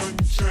 ain't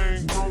nothing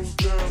changed. Roll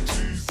down,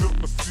 cheese up.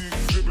 I see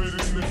exhibit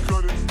in the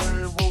cutting,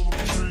 man. Roll them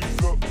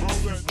trees up.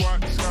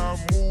 Watch how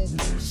I move,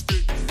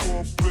 mistake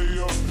before I play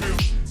up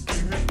here. Get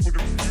hit with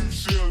a few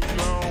shells,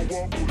 now I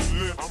walk with a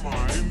limp. I'm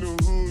in the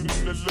hood,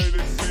 in the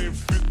lady saying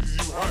 50,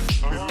 you hot.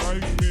 They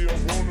like me, I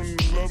want them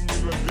to love me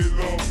like they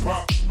love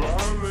pop. But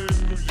holla in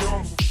New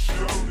York,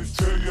 show, they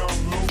tell you I'm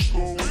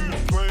local. When the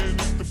plan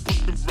is to put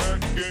the rap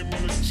game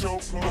in the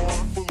choke. No,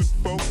 I'm fully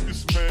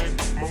focused, man.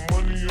 My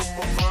money on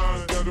my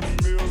mind, got a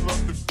meal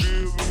off the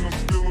deal, and I'm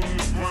still on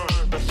the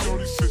grind. Now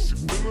shorty said she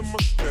feeling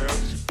my style,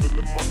 she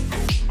feeling my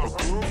flow. I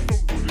grew up from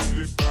Wooded,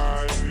 they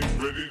buy, and they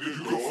ready to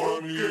go.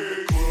 I'm in the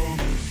club,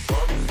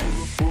 bottle full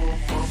of bug.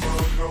 Mama,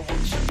 I got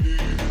what you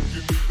need, if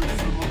you need to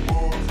fill a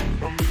bar.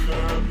 I'm in the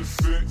having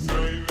sex, I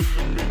ain't in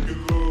the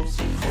making love.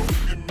 So come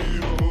give me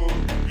a hug,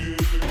 you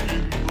in the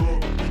getting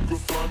rough. You can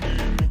find me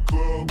in the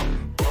club,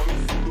 bottle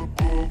full of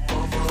bug.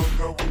 Mama, I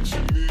got what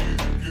you need,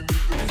 if you need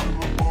to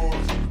fill a bar.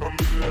 I'm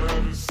in the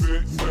having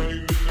sex, I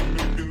ain't in the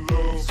making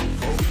love. So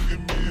come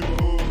give me a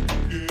hug,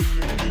 you in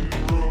the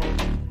getting rough.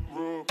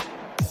 Go, go,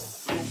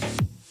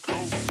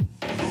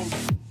 go, go,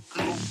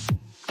 go,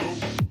 go,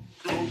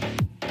 go.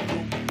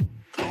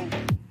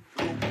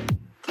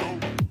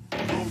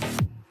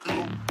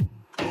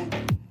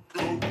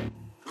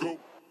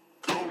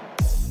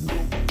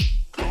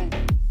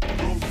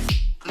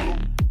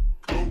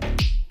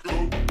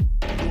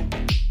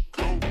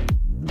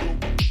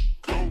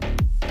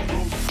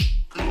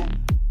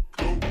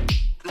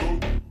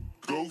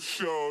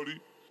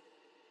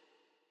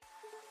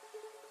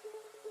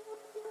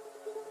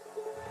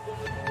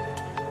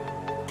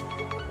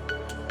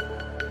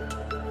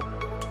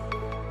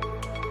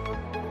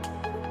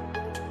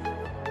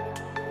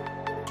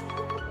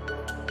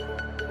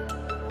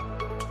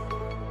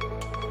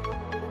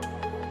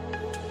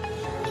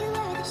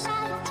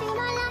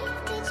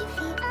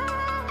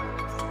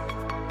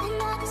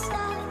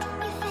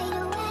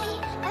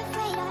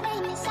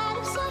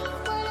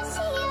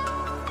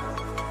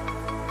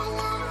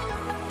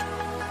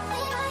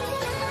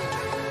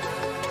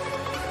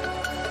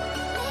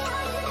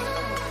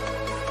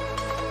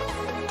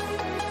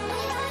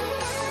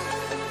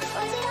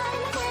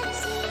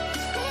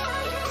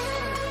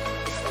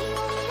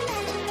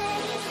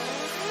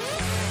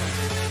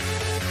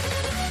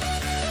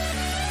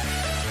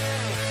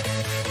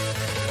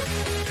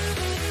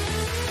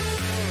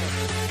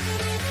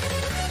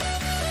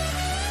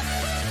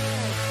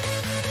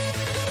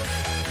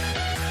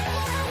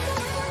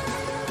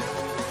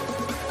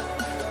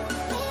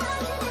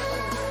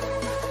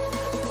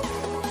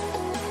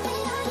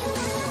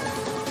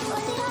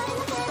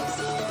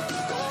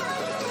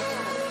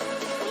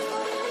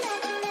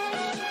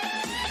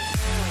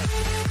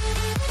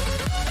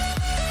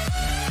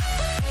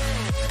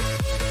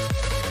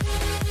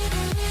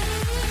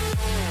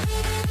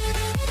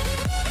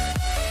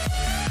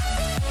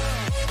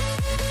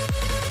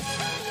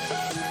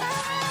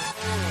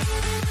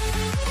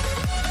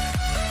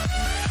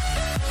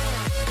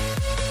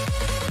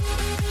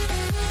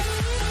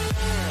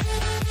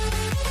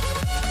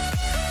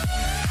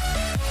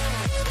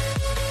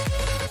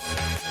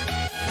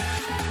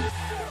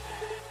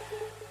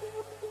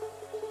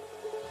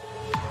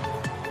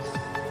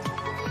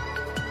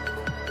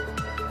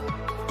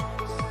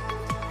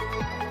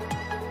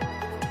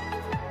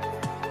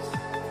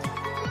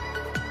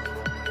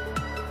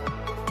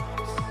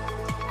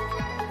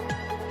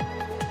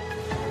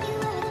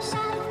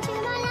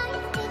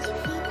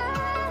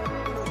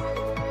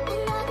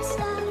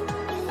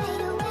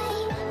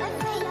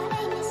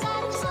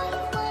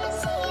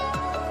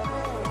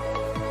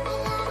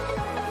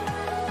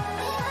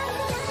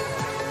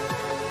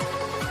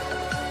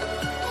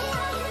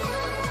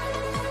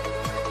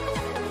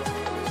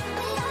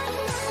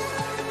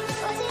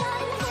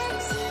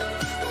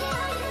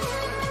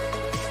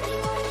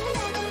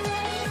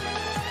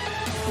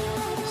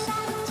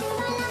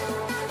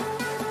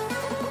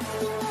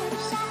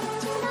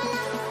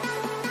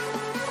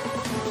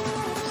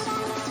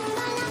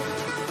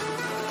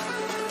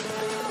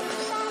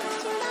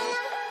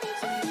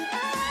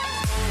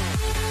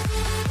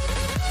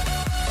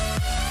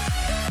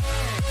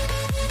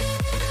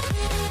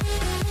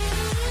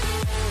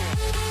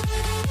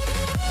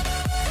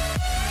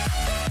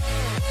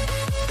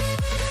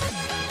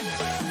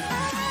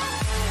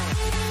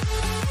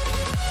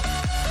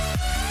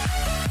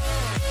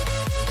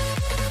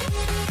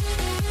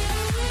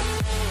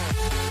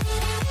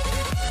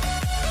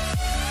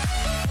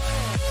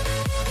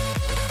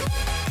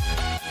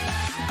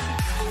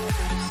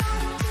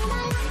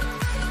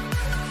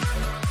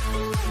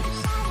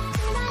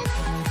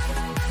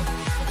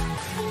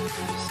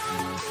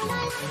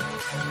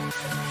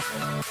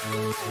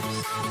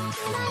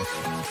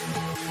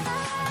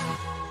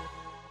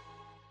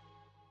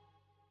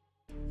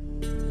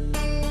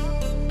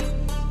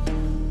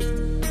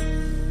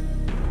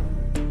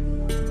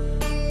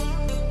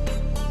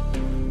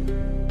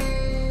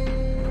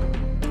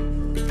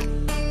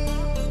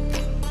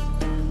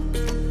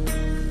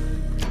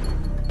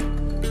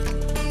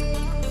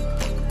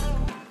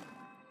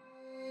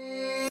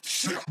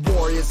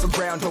 Warriors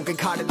around, don't get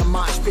caught in the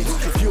mosh pit.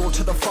 Fuel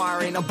to the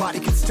fire, ain't nobody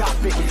can stop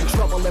it.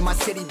 Trouble in my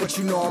city, but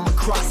you know I'm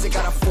across it.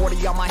 Got a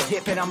 40 on my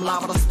hip and I'm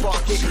liable to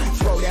spark it.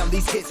 Throw down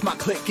these hits, my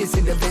click is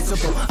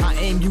indivisible. I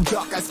aim, you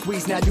duck, I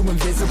squeeze, now you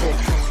invisible.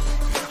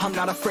 I'm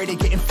not afraid of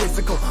getting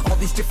physical. All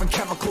these different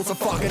chemicals are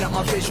fogging up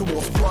my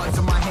visuals. Bloods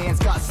on my hands,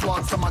 got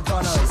slugs on my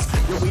gunners.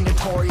 Yo, we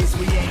notorious,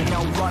 we ain't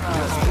no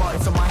runners.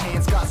 Bloods on my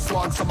hands, got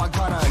slugs on my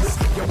gunners.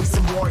 Yo, we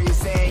some warriors,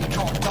 they ain't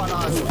no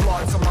gunners.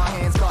 Bloods on my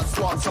hands, got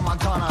slugs on my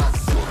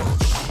gunners.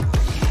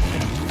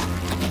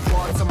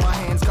 Bloods on my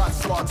hands, got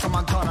slugs on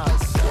my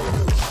gunners.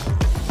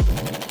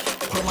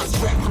 Put on my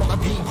strap, put on the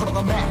beam, put on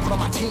the map, put on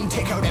my team.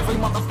 Take out every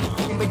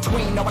motherfucker in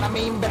between. Know what I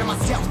mean? Better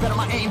myself, better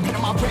my aim, better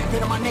my rap,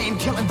 better my name.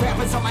 Killing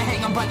rappers on my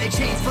hang, I'm by their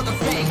chains for the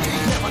fame.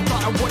 Never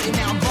thought I would it,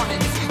 now I'm running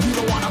this. You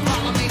don't wanna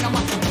follow me, I'm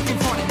up in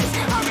front of this.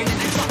 I ran in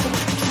the jungle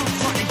with the truth,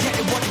 trying to get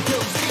it what it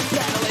does.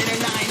 Battling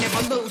and I ain't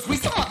never lose. We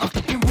some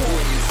motherfucking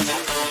warriors.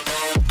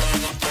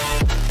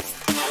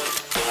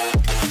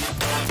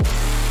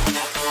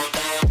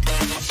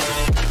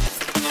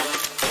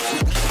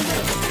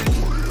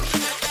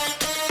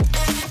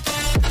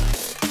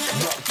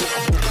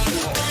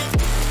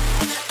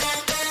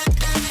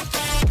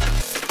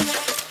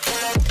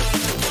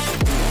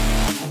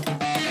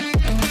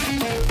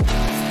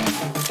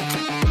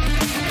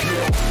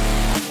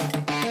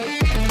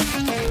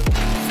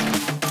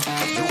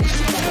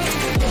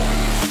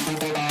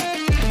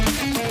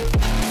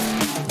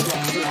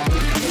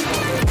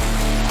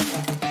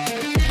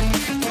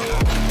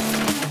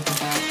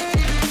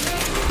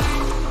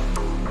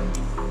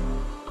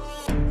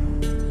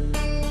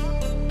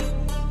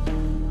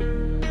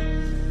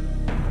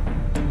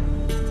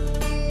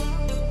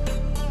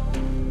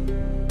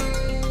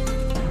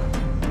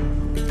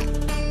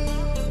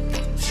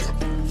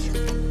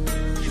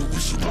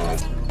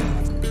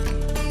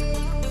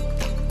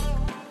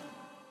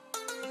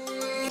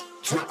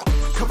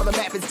 Cover the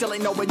map and still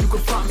ain't know where you can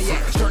find me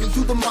at. Journey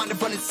through the mind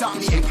of an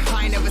insomniac.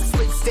 I ain't never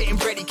sleep, staying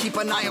ready, keep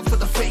an eye out for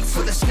the fakes.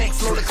 For the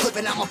snakes, load a clip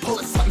and I'ma pull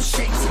it, something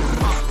shakes.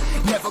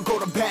 Never go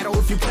to battle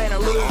if you plan to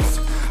lose.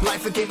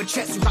 Life a game of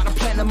chess, you gotta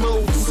plan the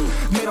moves.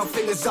 Middle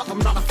fingers up, I'm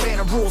not a fan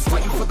of rules.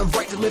 Fighting for the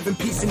right to live in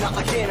peace and not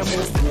like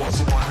animals.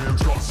 Bloods in my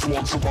hands, got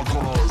slugs in my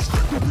gunners.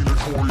 You'll be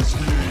notorious,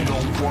 we ain't no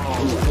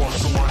runners.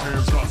 Bloods in my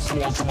hands, got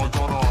slugs in my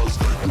gunners.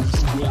 You'll be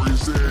some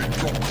warriors, they ain't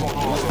no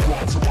gunners.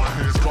 Bloods in my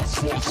hands, got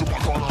slugs in my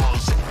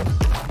gunners.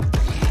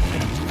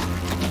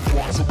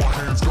 Bloods in my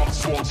hands, got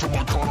slugs in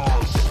my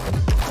gunners.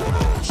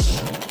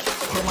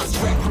 Put on my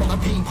strap, put on the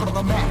beam, put on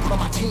the map, put on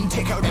my team.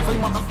 Take out every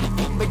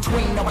motherfucker in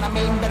between. Know what I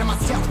mean? Better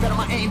myself, better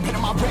my aim, better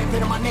my rap,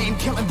 better my name.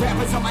 Killing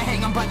rappers on my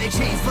hang, I'm by their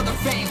chains for the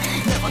fame.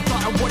 Never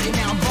thought I would it,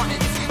 now I'm running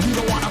this. You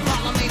don't wanna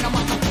follow me, I'm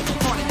motherfucking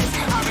running this.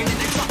 I ran in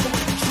the jungle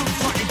with the truth,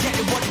 trying to get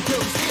it what it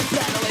does.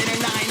 Battling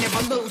and I ain't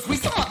never lose. We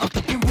some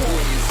motherfucking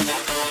warriors.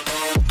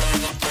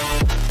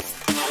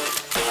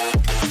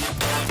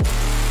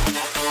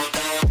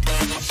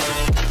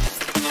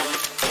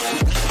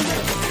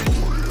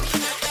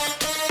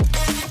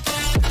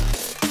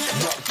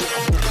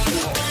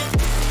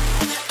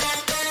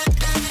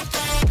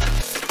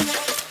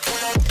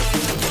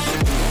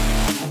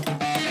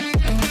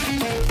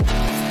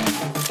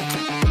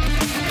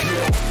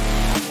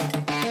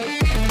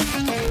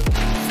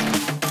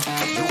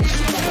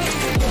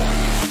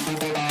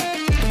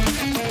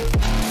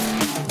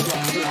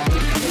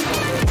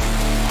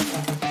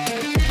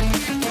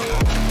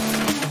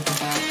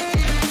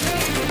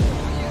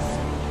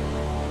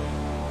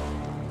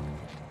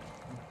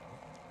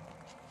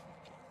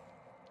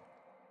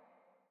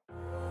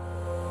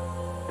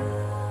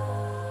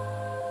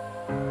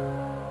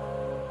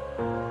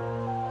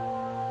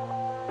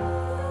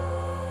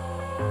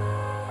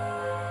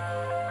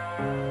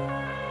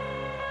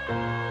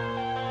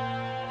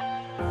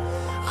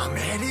 I'm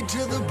headed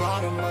to the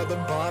bottom of the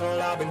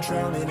bottle. I've been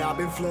drowning, I've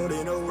been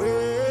floating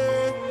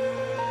away.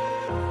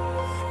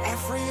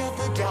 Every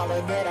other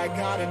dollar that I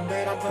got in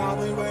bed, I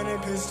probably went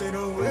and pissed it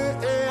away.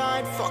 I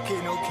ain't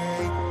fucking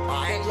okay,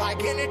 I ain't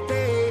liking it,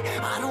 babe.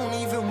 I don't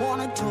even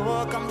wanna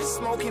talk, I'm just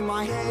smoking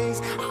my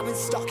haze. I've been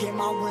stuck in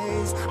my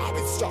ways, I've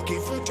been stuck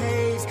here for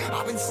days.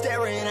 I've been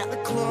staring at the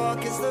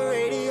clock as the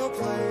radio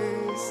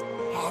plays.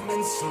 I'm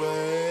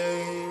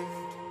enslaved.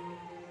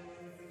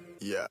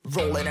 Yeah.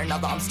 Rolling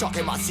another, I'm stuck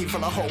in my seat for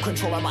the whole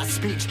control of my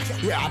speech.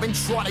 Yeah, I've been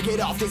trying to get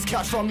off this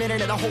couch for a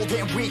minute and a whole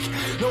damn week.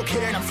 No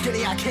kidding, I'm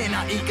skinny, I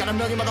cannot eat. Got a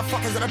million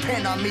motherfuckers that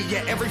depend on me.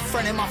 Yeah, every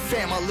friend in my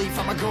family.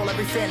 From a girl,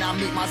 every fan I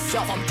meet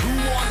myself. I'm too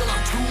on till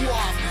I'm too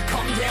off.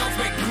 Come down to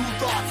make new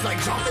thoughts, like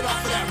jumping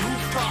off of that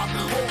rooftop.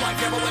 Whole life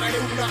never when I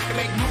knew not to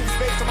make moves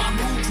based on my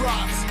mood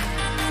drops.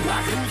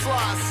 Like who's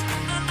lost?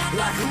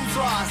 Like who's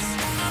lost?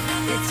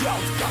 It's yo,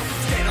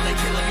 steadily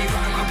killing me,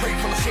 running my brain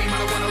full of shame. I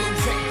don't wanna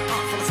lose it.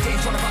 Full of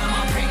stage, trying to find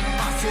my pain.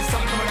 See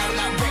something coming out of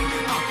that rain.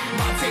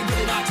 Mine say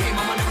really not tame.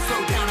 I'ma never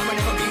slow down. I'ma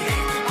never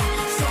behave.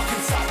 Stuck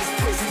inside this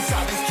prison,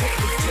 inside this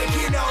cage, it's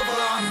taking over.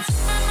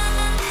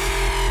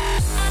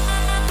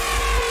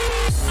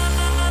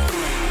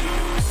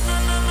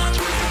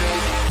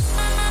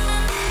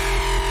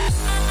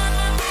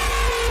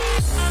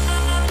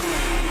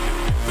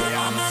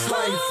 Yeah, I'm a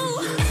slave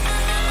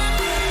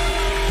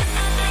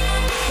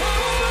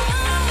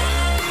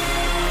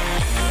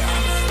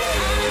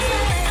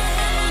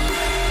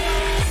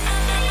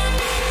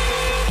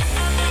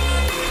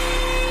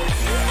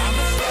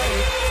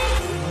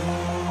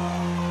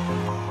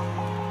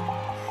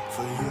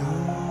for you.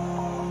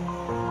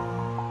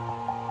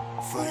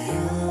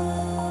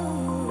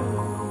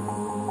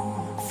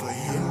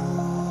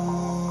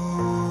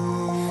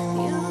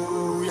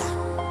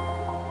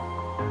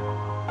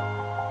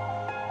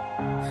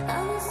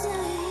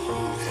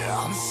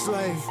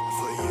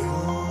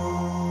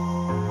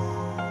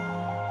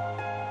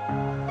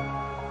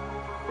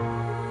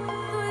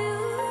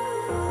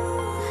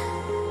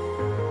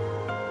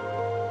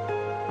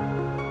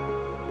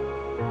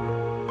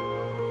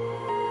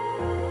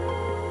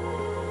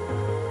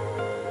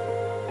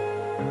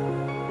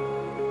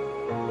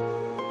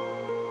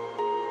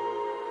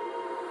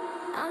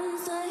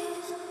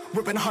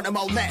 Ripping harder,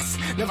 more less.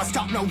 Never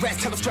stop, no rest.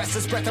 Till the stress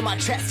is breath in my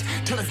chest.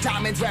 Till it's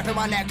diamonds wrapping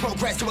my neck.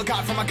 Progress to a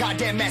god from a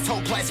goddamn mess.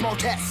 Hopeless, more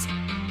tests.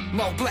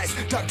 More blessed.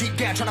 Dug deep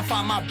down, trying to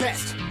find my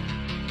best.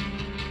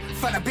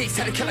 Find a beast,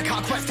 had to kill a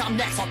conquest. I'm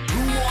next. I'm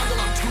too on till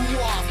I'm too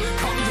off.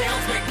 Come down,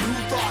 make new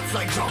thoughts.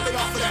 Like jumping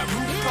off of that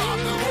rooftop.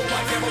 Whole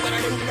life never when I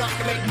knew enough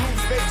to make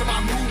moves based on my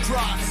mood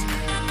drops.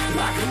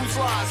 Like who's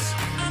lost?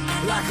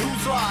 Like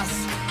who's lost?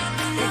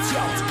 It's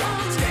yo,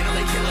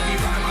 steadily killing me,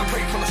 running my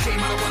brain full of shame.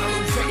 I don't wanna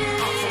lose it.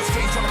 I'm full of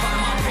stage, trying to find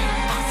my pain.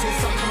 I see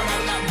something coming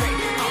out of that rain.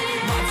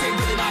 Mine say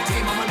really not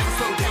tame. I'ma never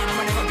slow down.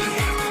 I'ma never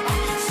behave.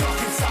 Stuck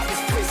inside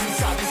this prison,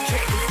 inside this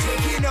cage, it's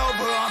taking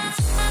over.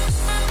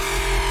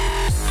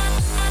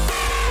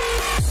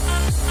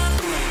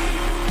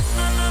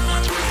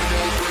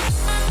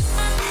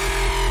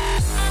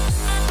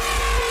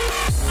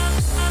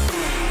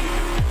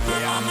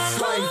 Yeah, I'm a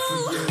slave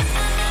for you.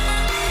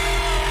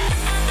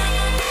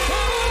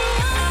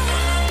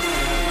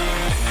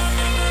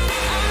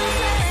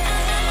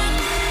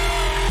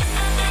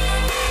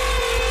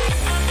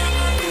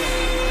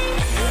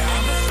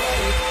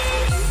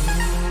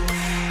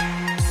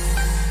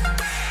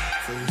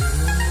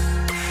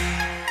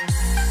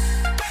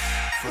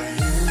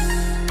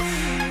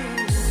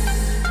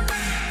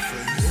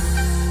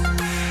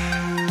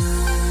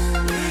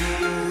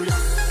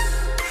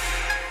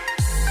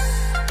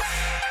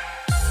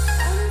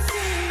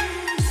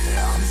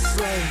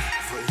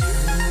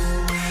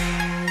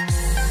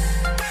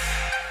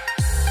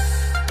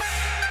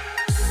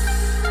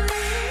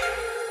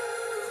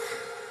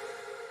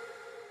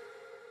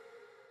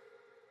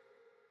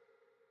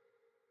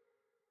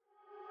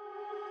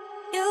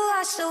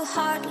 So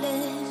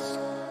heartless,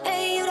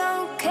 and you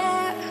don't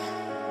care.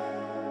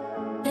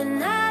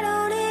 And I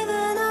don't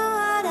even know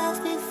what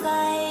I've been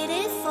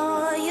fighting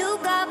for. You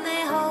got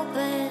me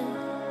hoping,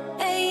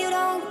 and you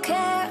don't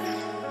care.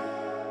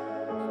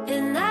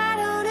 And I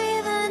don't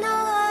even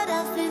know what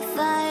I've been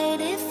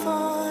fighting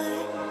for.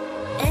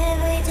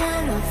 Every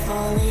time I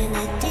fall in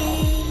the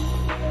deep,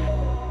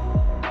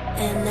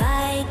 and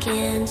I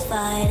can't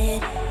fight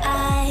it,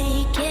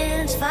 I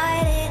can't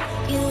fight it.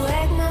 You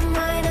wreck my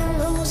mind, I'm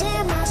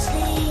losing my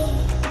sleep.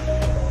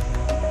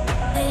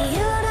 And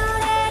you know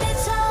that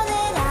it's all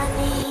that I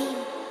need.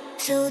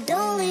 So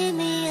don't leave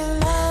me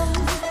alone.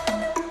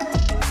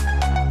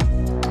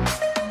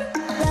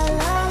 La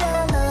la la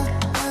la.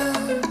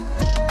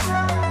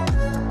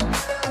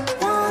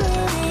 Don't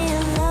leave me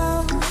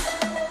alone.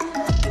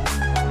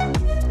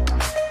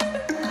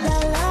 La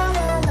la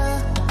la la.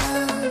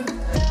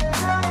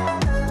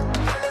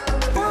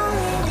 Don't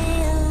leave me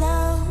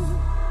alone.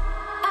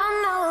 I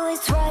know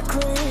it's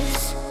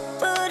reckless,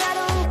 but I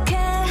don't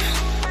care.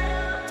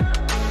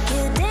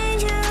 You're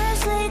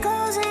dangerously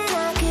close and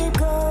I keep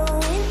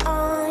going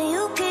on.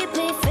 You keep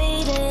me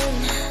fading,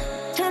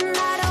 and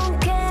I don't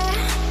care.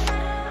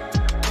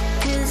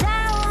 'Cause I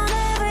want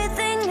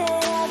everything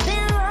that I've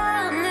been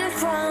running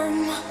from.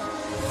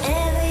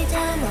 Every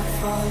time I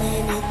fall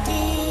in the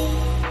deep,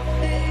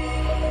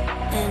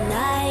 and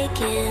I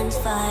can't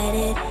fight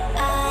it,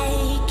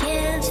 I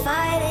can't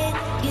fight it.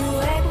 You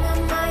wreck my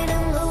mind,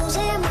 I'm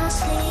losing my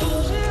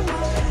sleep.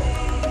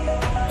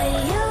 And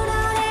you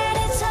know that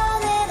it's all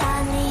that I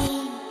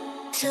need.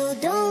 So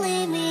don't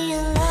leave me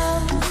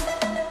alone.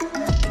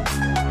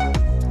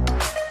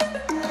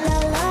 La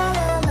la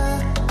la la.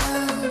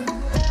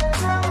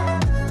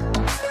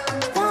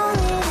 Don't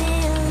leave me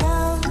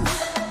alone.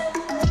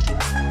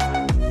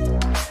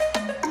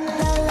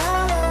 La la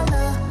la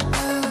la.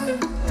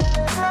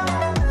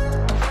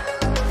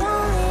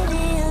 Don't leave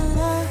me alone.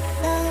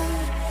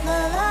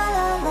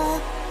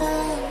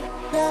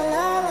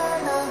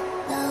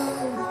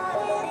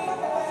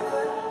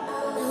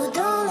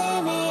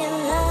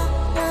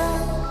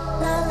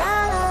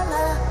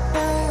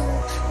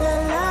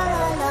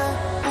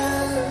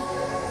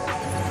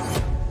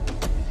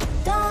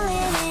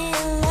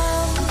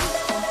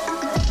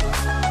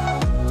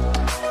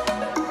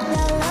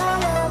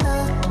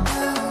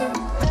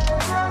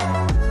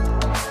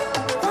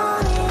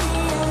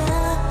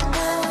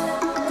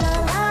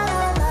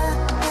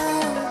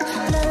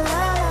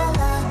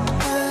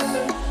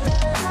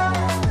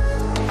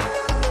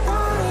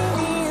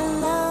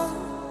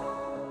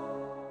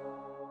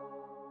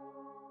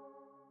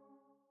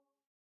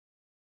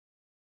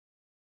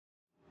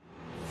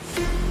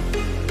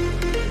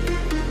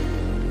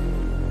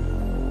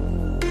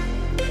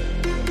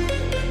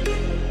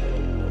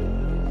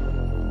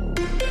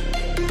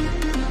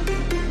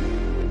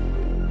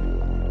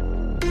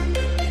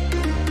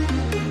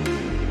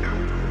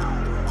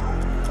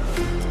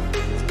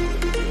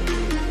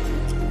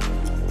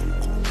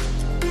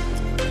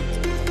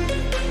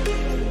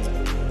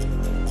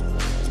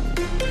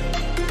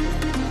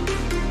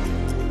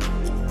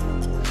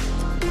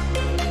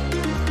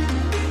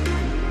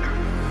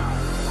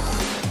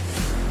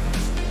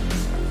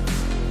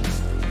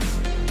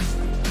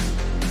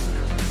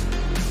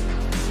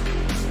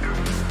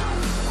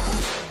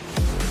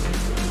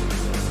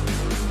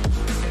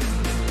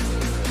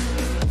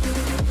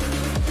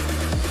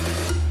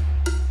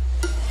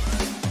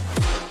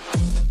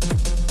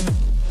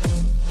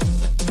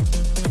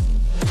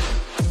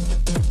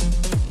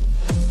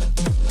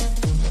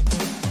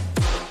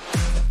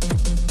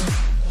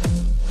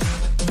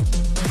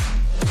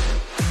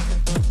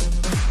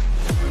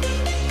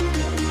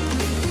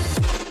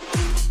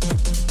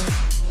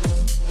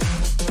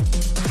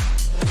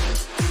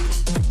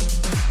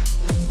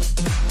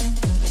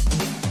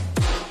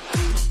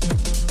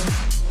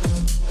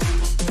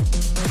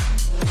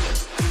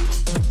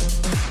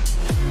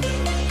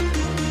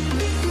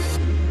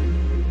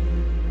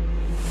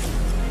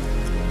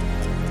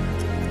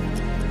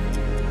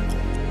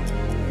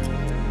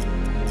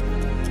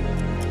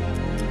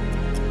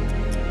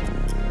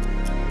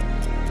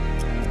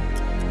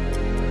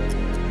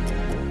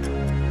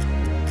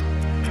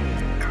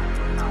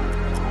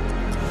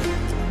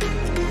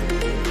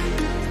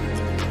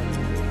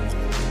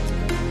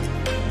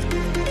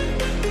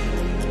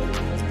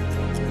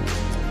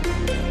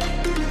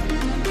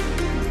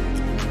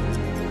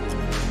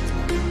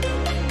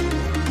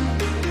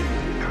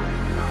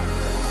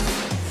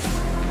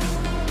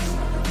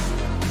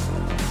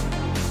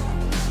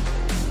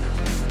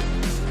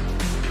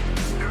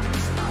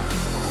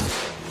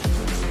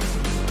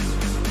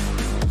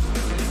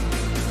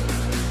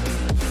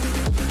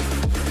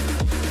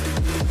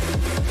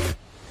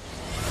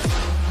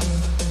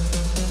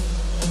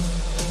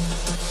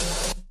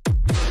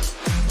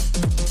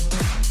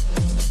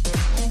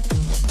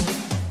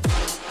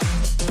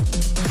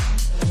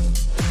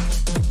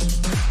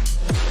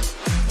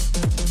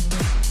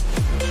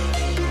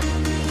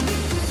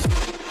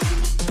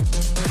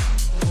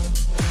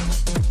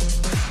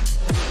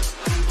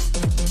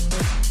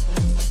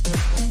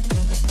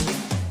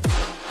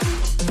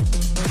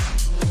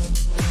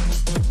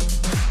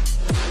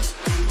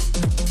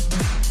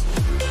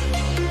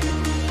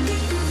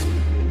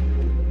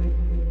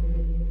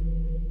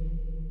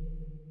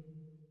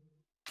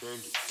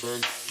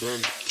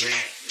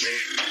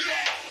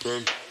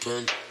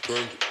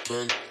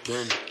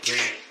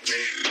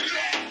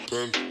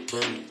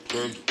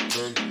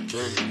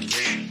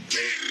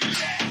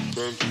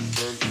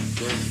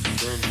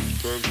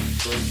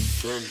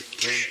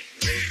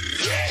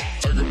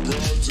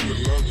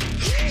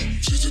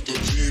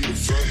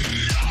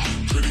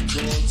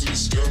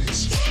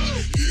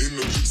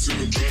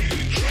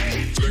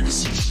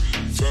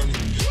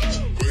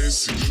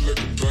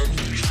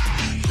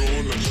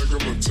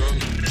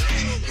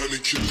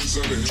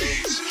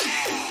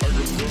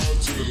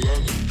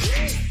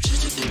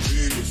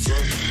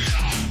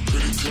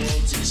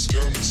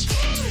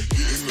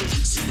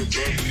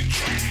 family.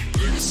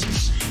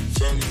 Legacies,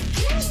 family.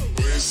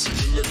 Way see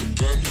me like a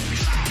panda.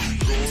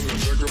 Going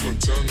out like a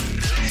Montana.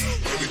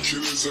 100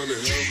 killers on the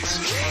helmets.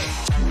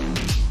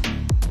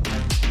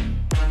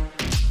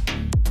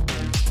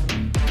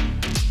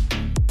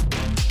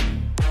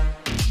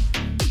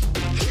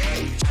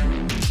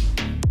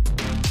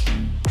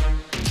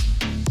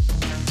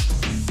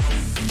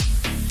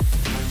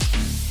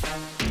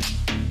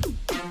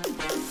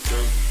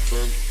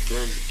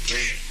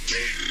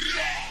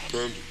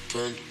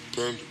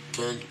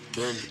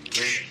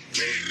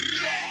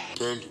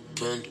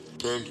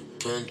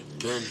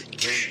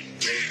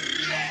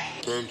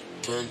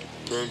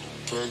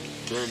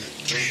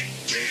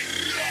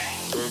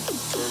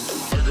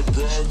 I got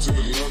broads in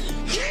Atlanta,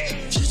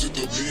 just to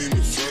throw me in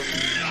the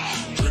family.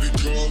 Credit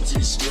cards in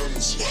the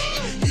scammers,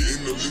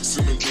 hitting the licks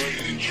in the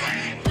van.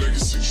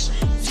 Legacies,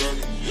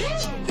 family,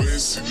 way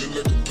see me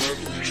like a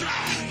panda.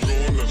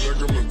 Going out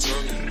like a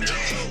Montana,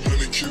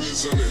 100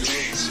 killers on the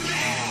helmets.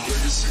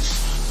 Legacies,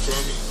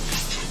 family,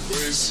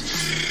 way see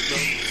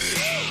family.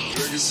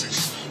 Legacies,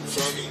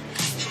 family,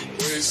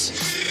 way see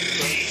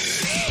family.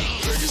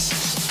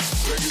 Legacies,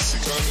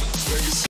 family, legacy.